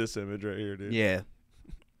 this image right here, dude. Yeah.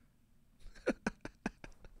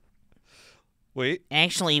 Wait,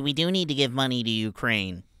 Actually, we do need to give money to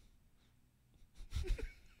Ukraine.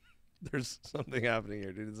 there's something happening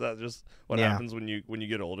here, dude. Is that just what Yeah. happens when you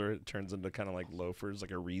get older? It turns into kind of like loafers,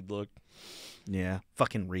 like a Reed look. Yeah.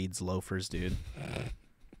 Fucking Reed's loafers, dude.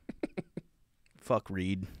 Fuck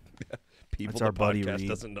Reed. People That's the our buddy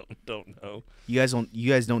podcast Reed. don't know. You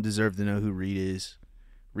guys don't deserve to know who Reed is.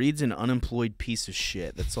 Reed's an unemployed piece of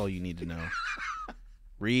shit. That's all you need to know.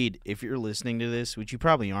 Reed, if you're listening to this, which you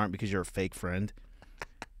probably aren't because you're a fake friend,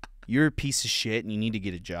 you're a piece of shit and you need to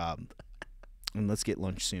get a job. And let's get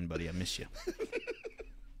lunch soon, buddy. I miss you.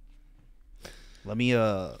 Let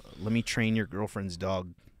me train your girlfriend's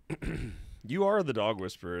dog. You are the dog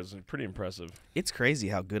whisperer. It's pretty impressive. It's crazy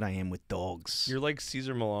how good I am with dogs. You're like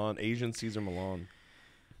Caesar Milan, Asian Caesar Milan.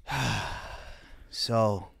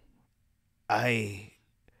 So, I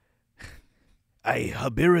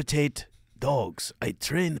habilitate dogs. I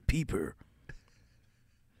train people.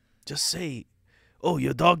 Just say, oh,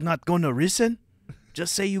 your dog not gonna listen?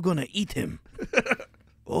 Just say you're gonna eat him.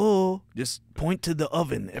 Oh, just point to the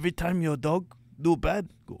oven. Every time your dog no bad.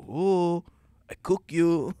 Go, oh, I cook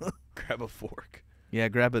you. Grab a fork. Yeah,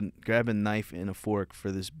 grab a knife and a fork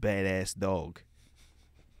for this badass dog.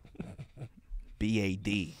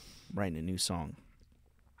 B-A-D. Writing a new song.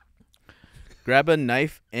 Grab a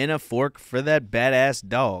knife and a fork for that badass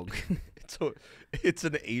dog. It's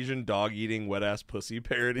an Asian dog eating wet ass pussy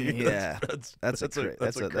parody. Yeah, that's a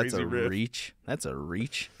crazy riff. reach. That's a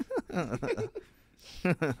reach.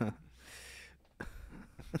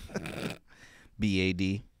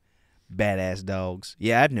 B-A-D. Badass dogs.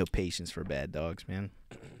 Yeah, I have no patience for bad dogs, man.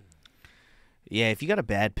 Yeah, if you got a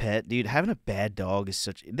bad pet, dude, having a bad dog is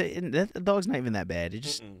such. That dog's not even that bad. It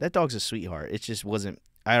just that dog's a sweetheart. It just wasn't.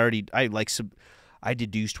 I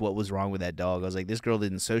deduced what was wrong with that dog. I was like, this girl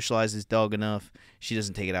didn't socialize this dog enough. She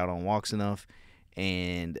doesn't take it out on walks enough,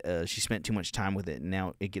 and she spent too much time with it. And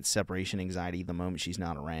now it gets separation anxiety the moment she's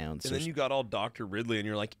not around. And then you got all Dr. Ridley, and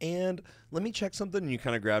you're like, and let me check something. And you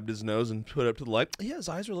kind of grabbed his nose and put it up to the light. Yeah, his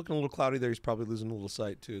eyes are looking a little cloudy there. He's probably losing a little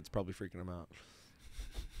sight too. It's probably freaking him out.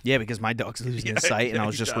 Yeah, because my dog's losing his sight, and I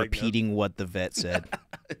was just repeating what the vet said.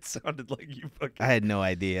 It sounded like you fucking... I had no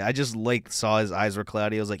idea. I just, saw his eyes were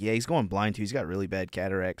cloudy. I was like, yeah, he's going blind, too. He's got really bad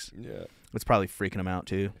cataracts. Yeah. It's probably freaking him out,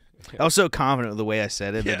 too. Yeah. I was so confident with the way I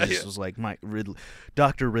said it that I just was like,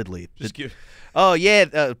 Dr. Ridley. Oh,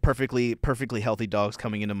 yeah, perfectly healthy dog's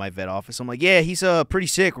coming into my vet office. I'm like, yeah, he's pretty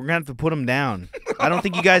sick. We're going to have to put him down. I don't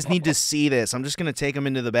think you guys need to see this. I'm just going to take him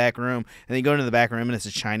into the back room. And then go into the back room, and it's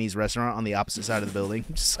a Chinese restaurant on the opposite side of the building.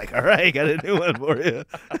 I'm just like, all right, got a new one for you.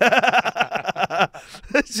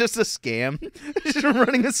 It's just a scam. Just been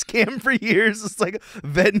running a scam for years. It's like a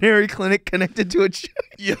veterinary clinic connected to a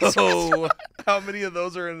Chinese restaurant. How many of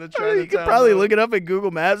those are in the Chinatown? You could probably look it up at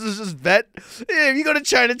Google Maps. It's just vet. If you go to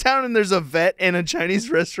Chinatown and there's a vet and a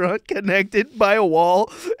Chinese restaurant connected by a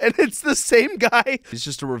wall, and it's the same guy. It's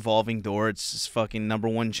just a revolving door. It's just fucking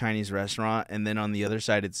 #1 Chinese restaurant, and then on the other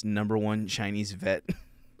side, it's #1 Chinese vet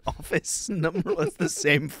office. It's the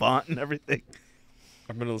same font and everything.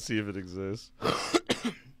 I'm gonna see if it exists.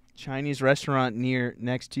 Chinese restaurant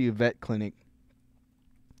next to your vet clinic.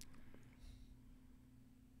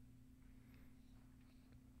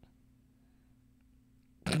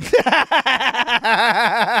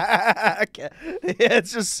 Yeah,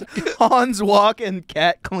 it's just Hans Walk and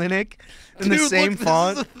Cat Clinic in the same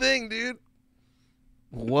font. This is the thing, dude.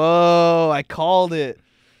 Whoa, I called it.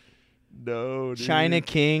 No, dude. China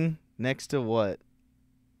King next to what?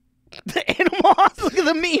 The Animal Hospital. Look at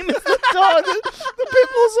the meme. It's the dog. The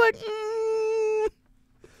people's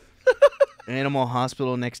like, Animal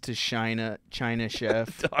Hospital next to China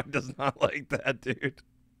Chef. Dog does not like that, dude.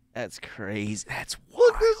 That's crazy. That's wild.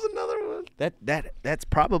 Look, there's another one. That's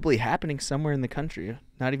probably happening somewhere in the country.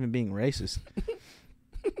 Not even being racist.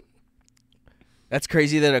 That's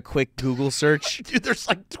crazy that a quick Google search. Dude, there's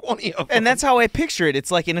like 20 of them. And that's how I picture it.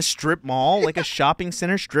 It's like in a strip mall, like a shopping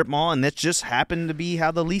center strip mall, and that just happened to be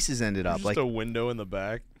how the leases ended up. Just like a window in the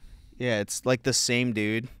back. Yeah, it's like the same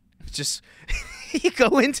dude. It's just you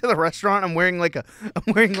go into the restaurant. I'm wearing like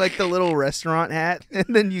the little restaurant hat, and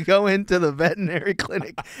then you go into the veterinary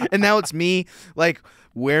clinic, and now it's me like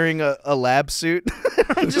wearing a lab suit.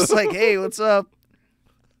 I'm just like, hey, what's up?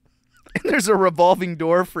 And there's a revolving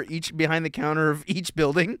door for each behind the counter of each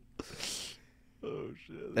building. Oh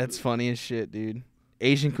shit! That's funny as shit, dude.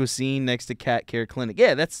 Asian cuisine next to cat care clinic.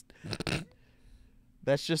 Yeah, that's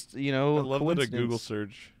just I love that a Google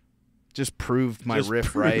search just proved my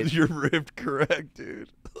riff right. Your riff correct, dude.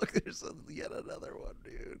 Look, there's yet another one,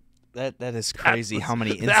 dude. That is crazy. How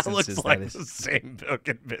many instances that looks like that is. The same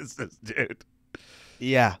fucking business, dude.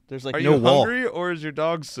 Yeah, there's like Are no you wall. hungry or is your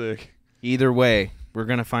dog sick? Either way, we're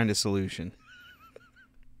gonna find a solution.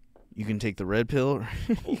 You can take the red pill, or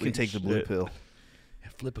you can take the blue pill. Yeah,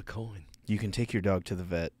 flip a coin. You can take your dog to the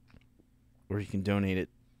vet, or you can donate it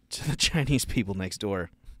to the Chinese people next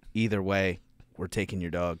door. Either way, we're taking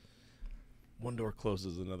your dog. One door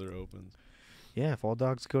closes, another opens. Yeah, if all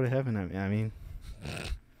dogs go to heaven, I mean,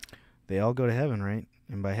 they all go to heaven, right?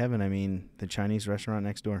 And by heaven, I mean the Chinese restaurant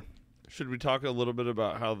next door. Should we talk a little bit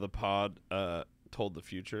about how the pod told the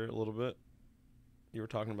future a little bit? You were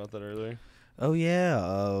talking about that earlier. Oh,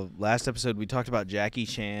 yeah. Last episode, we talked about Jackie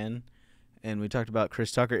Chan, and we talked about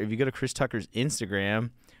Chris Tucker. If you go to Chris Tucker's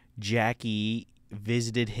Instagram, Jackie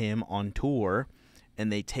visited him on tour,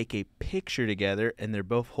 and they take a picture together, and they're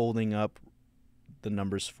both holding up the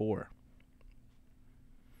numbers 4.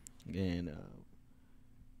 And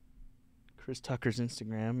Chris Tucker's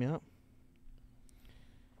Instagram, yep.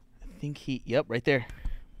 I think yep, right there.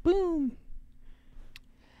 Boom.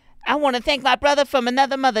 I want to thank my brother from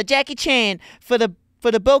another mother, Jackie Chan, for the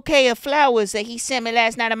for the bouquet of flowers that he sent me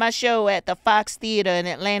last night at my show at the Fox Theater in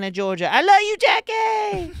Atlanta, Georgia. I love you,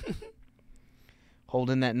 Jackie.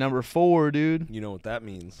 Holding that number 4, dude. You know what that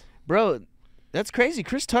means. Bro, that's crazy.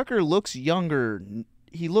 Chris Tucker looks younger.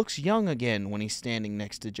 He looks young again when he's standing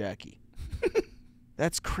next to Jackie.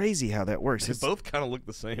 That's crazy how that works. They both kind of look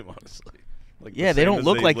the same, honestly. Like yeah, they don't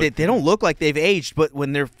look like they don't look like they've aged, but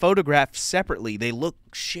when they're photographed separately, they look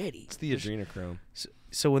shitty. It's the adrenochrome.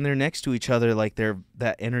 So when they're next to each other, like they're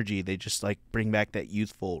that energy, they just like bring back that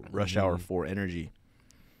youthful Rush Hour 4 energy.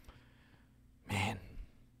 Man.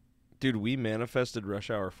 Dude, we manifested Rush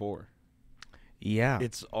Hour 4. Yeah.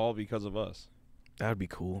 It's all because of us. That would be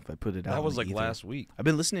cool if I put it out. That was in the like ether. last week. I've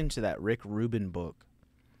been listening to that Rick Rubin book,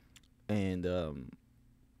 and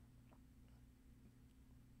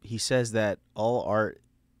he says that all art,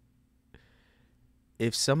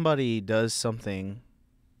 if somebody does something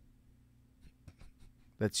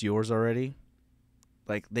that's yours already,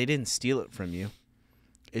 like they didn't steal it from you,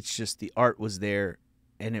 it's just the art was there,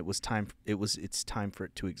 and it's time for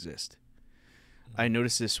it to exist. I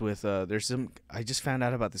noticed this with I just found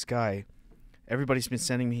out about this guy. Everybody's been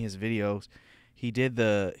sending me his videos. He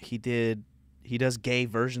does gay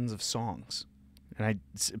versions of songs. And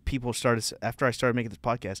after I started making this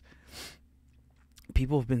podcast,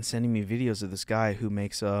 people have been sending me videos of this guy who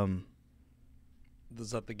makes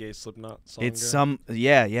Is that the gay Slipknot song? It's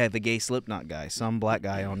guy? the gay Slipknot guy, some black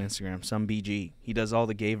guy on Instagram, some BG. He does all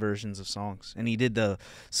the gay versions of songs, and he did the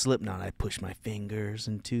Slipknot. I push my fingers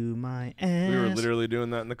into my ass. We were literally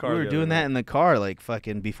doing that in the car. We were doing that in the car, like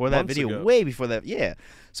fucking before that Months video, ago. way before that. Yeah.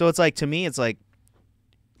 So it's like, to me, it's like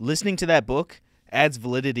listening to that book adds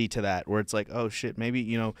validity to that, where it's like, oh shit, maybe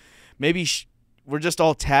we're just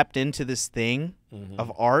all tapped into this thing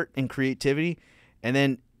of art and creativity, and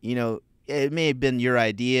then it may have been your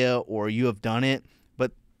idea or you have done it,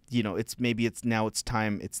 but it's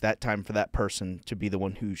that time for that person to be the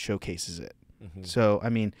one who showcases it. So I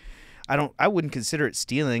mean, I wouldn't consider it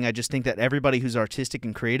stealing. I just think that everybody who's artistic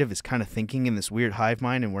and creative is kind of thinking in this weird hive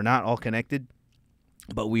mind, and we're not all connected,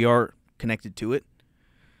 but we are connected to it.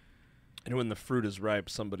 And when the fruit is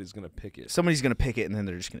ripe, somebody's going to pick it. Somebody's going to pick it, and then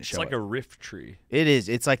they're just going to show it. It's like a riff tree. It is.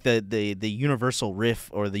 It's like the universal riff,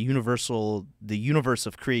 or the universe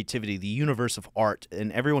of creativity, the universe of art.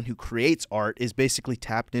 And everyone who creates art is basically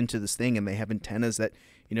tapped into this thing, and they have antennas that,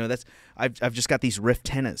 I've just got these riff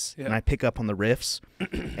antennas, and I pick up on the riffs,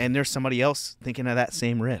 and there's somebody else thinking of that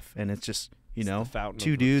same riff, and it's just, fountain of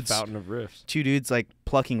riffs. Two dudes like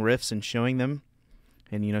plucking riffs and showing them.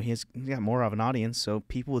 And, he's got more of an audience, so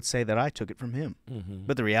people would say that I took it from him.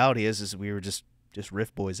 But the reality is we were just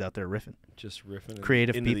riff boys out there riffing. Just riffing.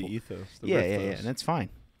 Creative into people. The ethos. Yeah, and that's fine.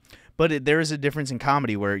 But there is a difference in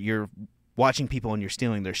comedy where you're watching people and you're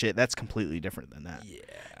stealing their shit. That's completely different than that. Yeah.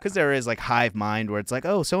 Because there is like hive mind where it's like,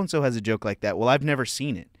 oh, so-and-so has a joke like that. Well, I've never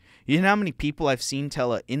seen it. You know how many people I've seen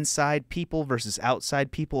tell a inside people versus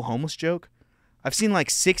outside people homeless joke? I've seen like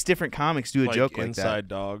 6 different comics do a joke like that. Inside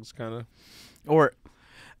dogs, kind of? Or...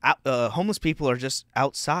 homeless people are just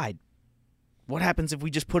outside. What happens if we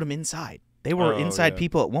just put them inside? They were inside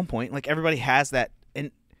people at one point. Like everybody has that, and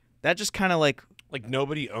that just kind of like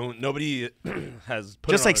nobody has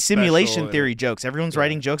put just it on like a simulation special theory jokes. Everyone's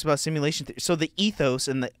writing jokes about simulation theory. So the ethos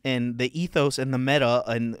and the ethos and the meta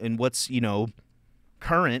and what's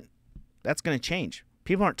current, that's going to change.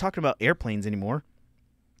 People aren't talking about airplanes anymore.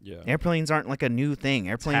 Yeah, airplanes aren't like a new thing.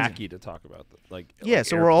 Airplanes tacky to talk about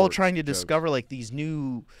so we're all trying to discover like these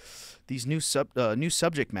new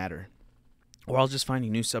subject matter. We're all just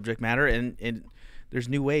finding new subject matter, and there's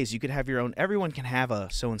new ways you could have your own. Everyone can have a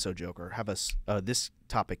so and so joke, or have a this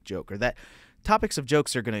topic joke, or that. Topics of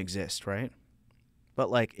jokes are going to exist, right? But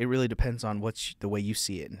like it really depends on what's the way you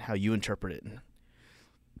see it and how you interpret it.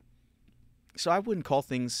 So I wouldn't call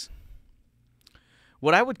things.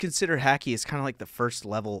 What I would consider hacky is kind of like the first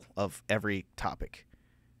level of every topic.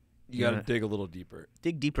 You got to dig a little deeper.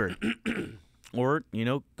 Dig deeper. Or,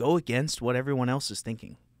 go against what everyone else is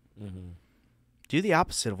thinking. Do the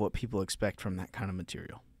opposite of what people expect from that kind of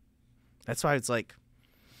material. That's why it's like,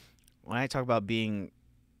 when I talk about being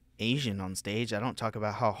Asian on stage, I don't talk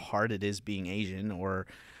about how hard it is being Asian or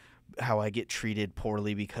how I get treated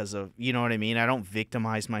poorly because of, you know what I mean? I don't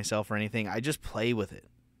victimize myself or anything. I just play with it.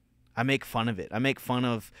 I make fun of it. I make fun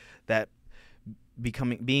of that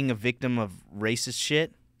being a victim of racist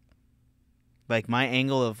shit. Like my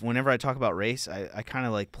angle of whenever I talk about race, I kind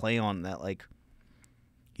of like play on that. Like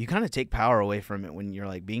you kind of take power away from it when you're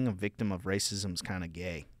like being a victim of racism is kind of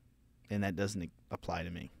gay. And that doesn't apply to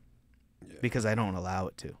me because I don't allow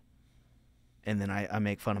it to. And then I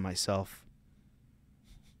make fun of myself.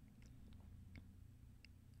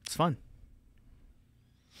 It's fun.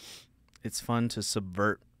 It's fun to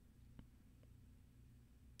subvert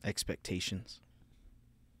expectations.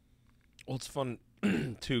 Well, it's fun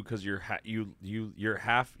too because you're half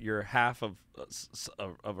of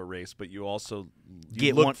a race, but you also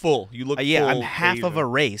look full. You look yeah, full I'm half Asian. of a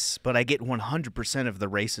race, but I get 100% of the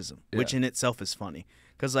racism, which in itself is funny.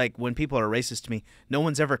 Because like when people are racist to me, no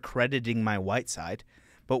one's ever crediting my white side,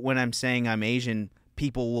 but when I'm saying I'm Asian,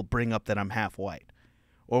 people will bring up that I'm half white.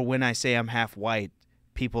 Or when I say I'm half white,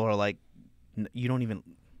 people are like, you don't even.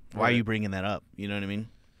 Why are you bringing that up? You know what I mean?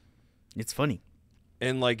 It's funny.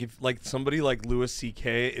 And like if like somebody like Louis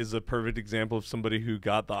C.K. is a perfect example of somebody who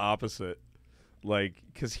got the opposite, like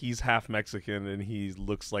because he's half Mexican and he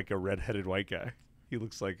looks like a redheaded white guy. He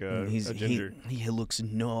looks like a ginger. He looks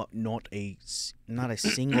not a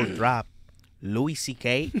single drop. Louis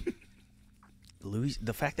C.K.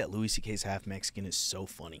 The fact that Louis C.K. is half Mexican is so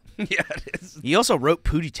funny. Yeah, it is. He also wrote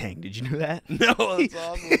Pootie Tang. Did you know that? No, that's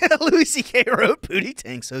awesome. Louis C.K. wrote Pootie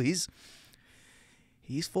Tang, so he's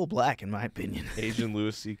full black in my opinion. Asian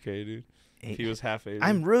Louis C.K. dude. If he was half Asian.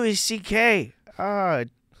 I'm Louis C.K. Hello,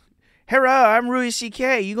 I'm Louis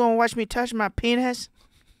C.K. You gonna watch me touch my penis?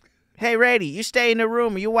 Hey, Rady, you stay in the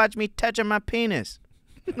room and you watch me touching my penis.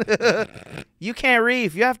 You can't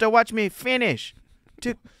reef. You have to watch me finish.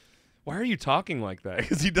 Why are you talking like that?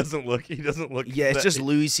 Because he doesn't look. Yeah, it's just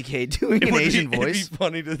Louis C.K. doing an Asian voice. It'd be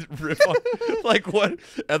funny to riff on like what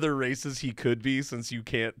other races he could be, since you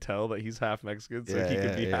can't tell that he's half Mexican, so he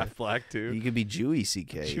could be half black too. He could be Jewy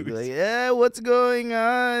C.K. He'd be Jewy like, yeah, what's going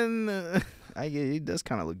on? He does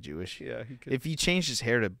kind of look Jewish. Yeah, he could. If he changed his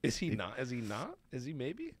hair to, Is he not? Is he not? Is he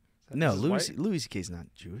maybe? no, Louis. Louis C.K.'s not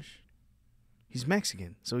Jewish. He's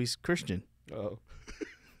Mexican, so he's Christian. Oh,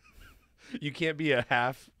 you can't be a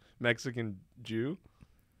half Mexican Jew.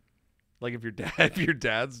 Like if your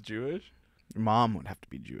dad's Jewish. Your mom would have to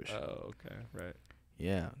be Jewish. Oh, okay, right.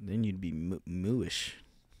 Yeah, then you'd be Mooish,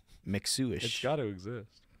 Mexuish. It's got to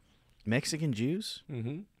exist. Mexican Jews?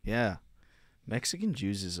 Mm-hmm. Yeah, Mexican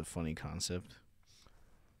Jews is a funny concept.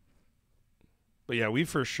 But yeah, we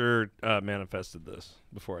for sure manifested this.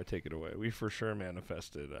 Before I take it away, we for sure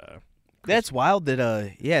manifested. That's wild that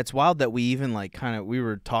it's wild that we even like we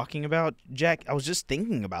were talking about Jack. I was just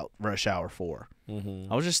thinking about Rush Hour 4.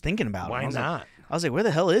 Mm-hmm. I was just thinking about it. Why not? I was like, where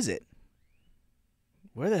the hell is it?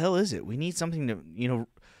 Where the hell is it? We need something to,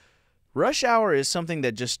 Rush Hour is something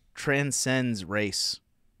that just transcends race.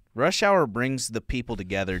 Rush Hour brings the people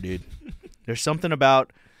together, dude. There's something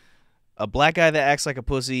about a black guy that acts like a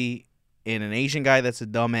pussy and an Asian guy that's a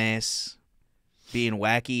dumbass being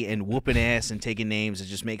wacky and whooping ass and taking names. It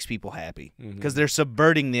just makes people happy because they're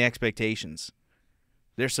subverting the expectations.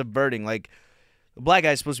 They're subverting. Like, the black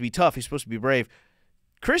guy's supposed to be tough. He's supposed to be brave.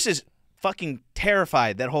 Chris is fucking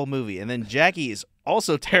terrified that whole movie. And then Jackie is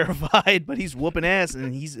also terrified, but he's whooping ass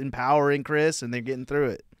and he's empowering Chris and they're getting through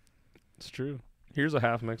it. It's true. Here's a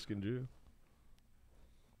half Mexican Jew.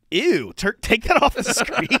 Ew. Take that off the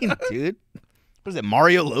screen, dude. What is it,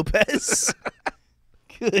 Mario Lopez?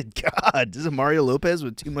 Good God. Is it Mario Lopez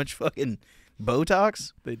with too much fucking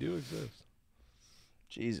Botox? They do exist.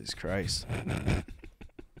 Jesus Christ.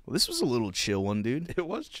 Well, this was a little chill one, dude. It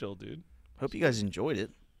was chill, dude. Hope you guys enjoyed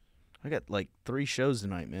it. I got like 3 shows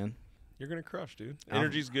tonight, man. You're going to crush, dude.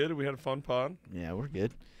 Energy's good. We had a fun pod. Yeah, we're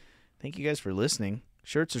good. Thank you guys for listening.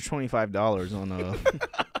 Shirts are $25 on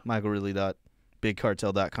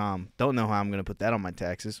michaelridley.bigcartel.com. Don't know how I'm going to put that on my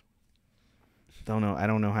taxes. I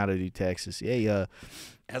don't know how to do taxes. Yeah,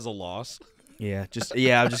 As a loss. Yeah,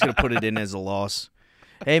 I'm just gonna put it in as a loss.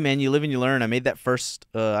 Hey man, you live and you learn. I made that first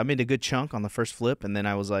I made a good chunk on the first flip, and then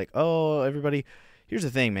I was like, oh, everybody, here's the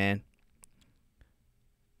thing, man.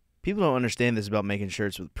 People don't understand this about making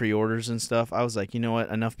shirts with pre-orders and stuff. I was like, you know what?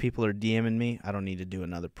 Enough people are DMing me. I don't need to do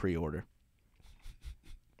another pre-order.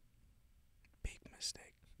 Big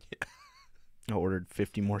mistake. Yeah. I ordered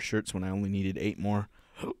 50 more shirts when I only needed 8 more.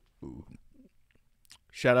 Ooh.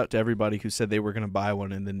 Shout out to everybody who said they were going to buy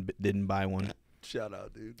one and then didn't buy one. Shout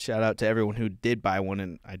out, dude. Shout out to everyone who did buy one,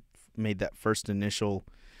 and I made that first initial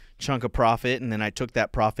chunk of profit, and then I took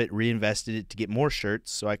that profit, reinvested it to get more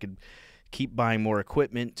shirts so I could keep buying more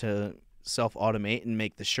equipment to self-automate and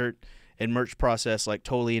make the shirt and merch process like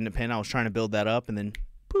totally independent. I was trying to build that up, and then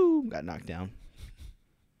boom, got knocked down.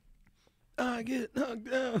 I get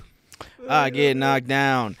knocked down. I get knocked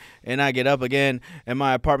down, and I get up again, and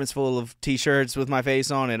my apartment's full of T-shirts with my face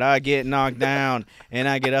on it. I get knocked down, and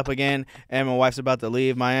I get up again, and my wife's about to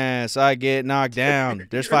leave my ass. I get knocked down.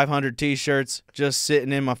 There's 500 T-shirts just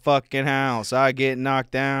sitting in my fucking house. I get knocked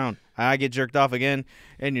down. I get jerked off again,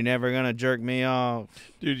 and you're never gonna jerk me off.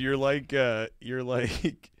 Dude, you're like Kenny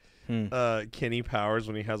Powers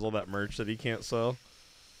when he has all that merch that he can't sell.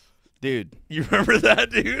 Dude, You remember that,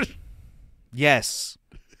 dude? yes.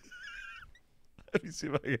 Let me see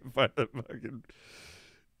if I can find that fucking.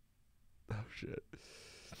 Oh shit.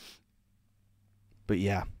 But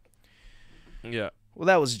yeah. Yeah. Well,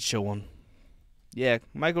 that was a chill one. Yeah,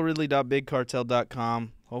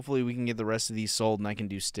 michaelridley.bigcartel.com. Hopefully we can get the rest of these sold and I can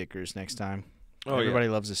do stickers next time. Oh, Everybody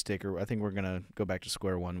loves a sticker. I think we're going to go back to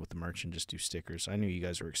square one with the merch and just do stickers. I knew you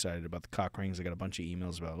guys were excited about the cock rings. I got a bunch of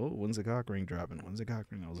emails about, when's the cock ring dropping? When's the cock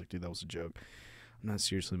ring? I was like, dude, that was a joke. I'm not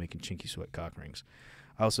seriously making Chinky Sweat cock rings.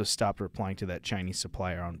 I also stopped replying to that Chinese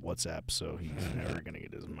supplier on WhatsApp, so he's never going to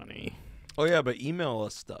get his money. Oh yeah, but email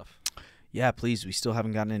us stuff. Yeah, please. We still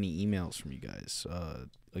haven't gotten any emails from you guys.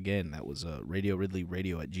 Again, that was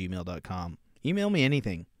radioridleyradio@gmail.com. Email me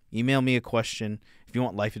anything. Email me a question. If you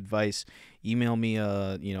want life advice, email me,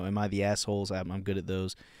 am I the assholes? I'm good at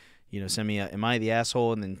those. Send me am I the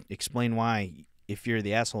asshole, and then explain why, if you're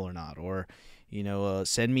the asshole or not. Or,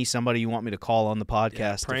 send me somebody you want me to call on the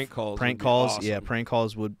podcast. Yeah, prank calls. Prank calls. Awesome. Yeah, prank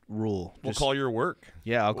calls would rule. We'll call your work.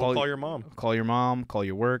 Yeah, We'll call your mom. Call your mom. Call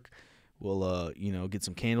your work. We'll, get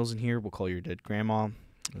some candles in here. We'll call your dead grandma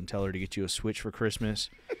and tell her to get you a Switch for Christmas.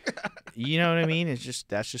 You know what I mean? That's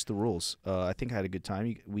just the rules. I think I had a good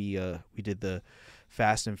time. We did the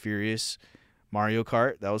Fast and Furious Mario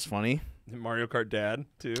Kart. That was funny. Mario Kart Dad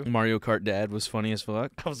too. Mario Kart Dad was funny as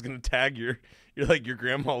fuck. I was gonna tag you're like, your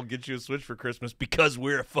grandma will get you a Switch for Christmas because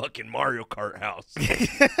we're a fucking Mario Kart house.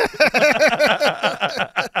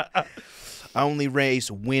 I only raise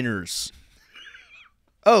winners.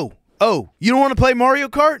 Oh, you don't want to play Mario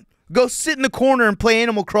Kart? Go sit in the corner and play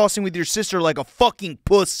Animal Crossing with your sister like a fucking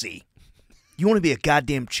pussy. You want to be a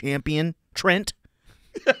goddamn champion, Trent?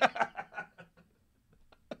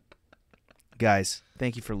 Guys,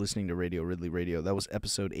 thank you for listening to Radio Ridley Radio. That was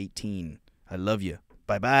episode 18. I love you.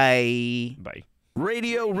 Bye-bye. Bye.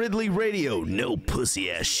 Radio Ridley Radio. No pussy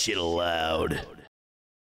ass shit allowed.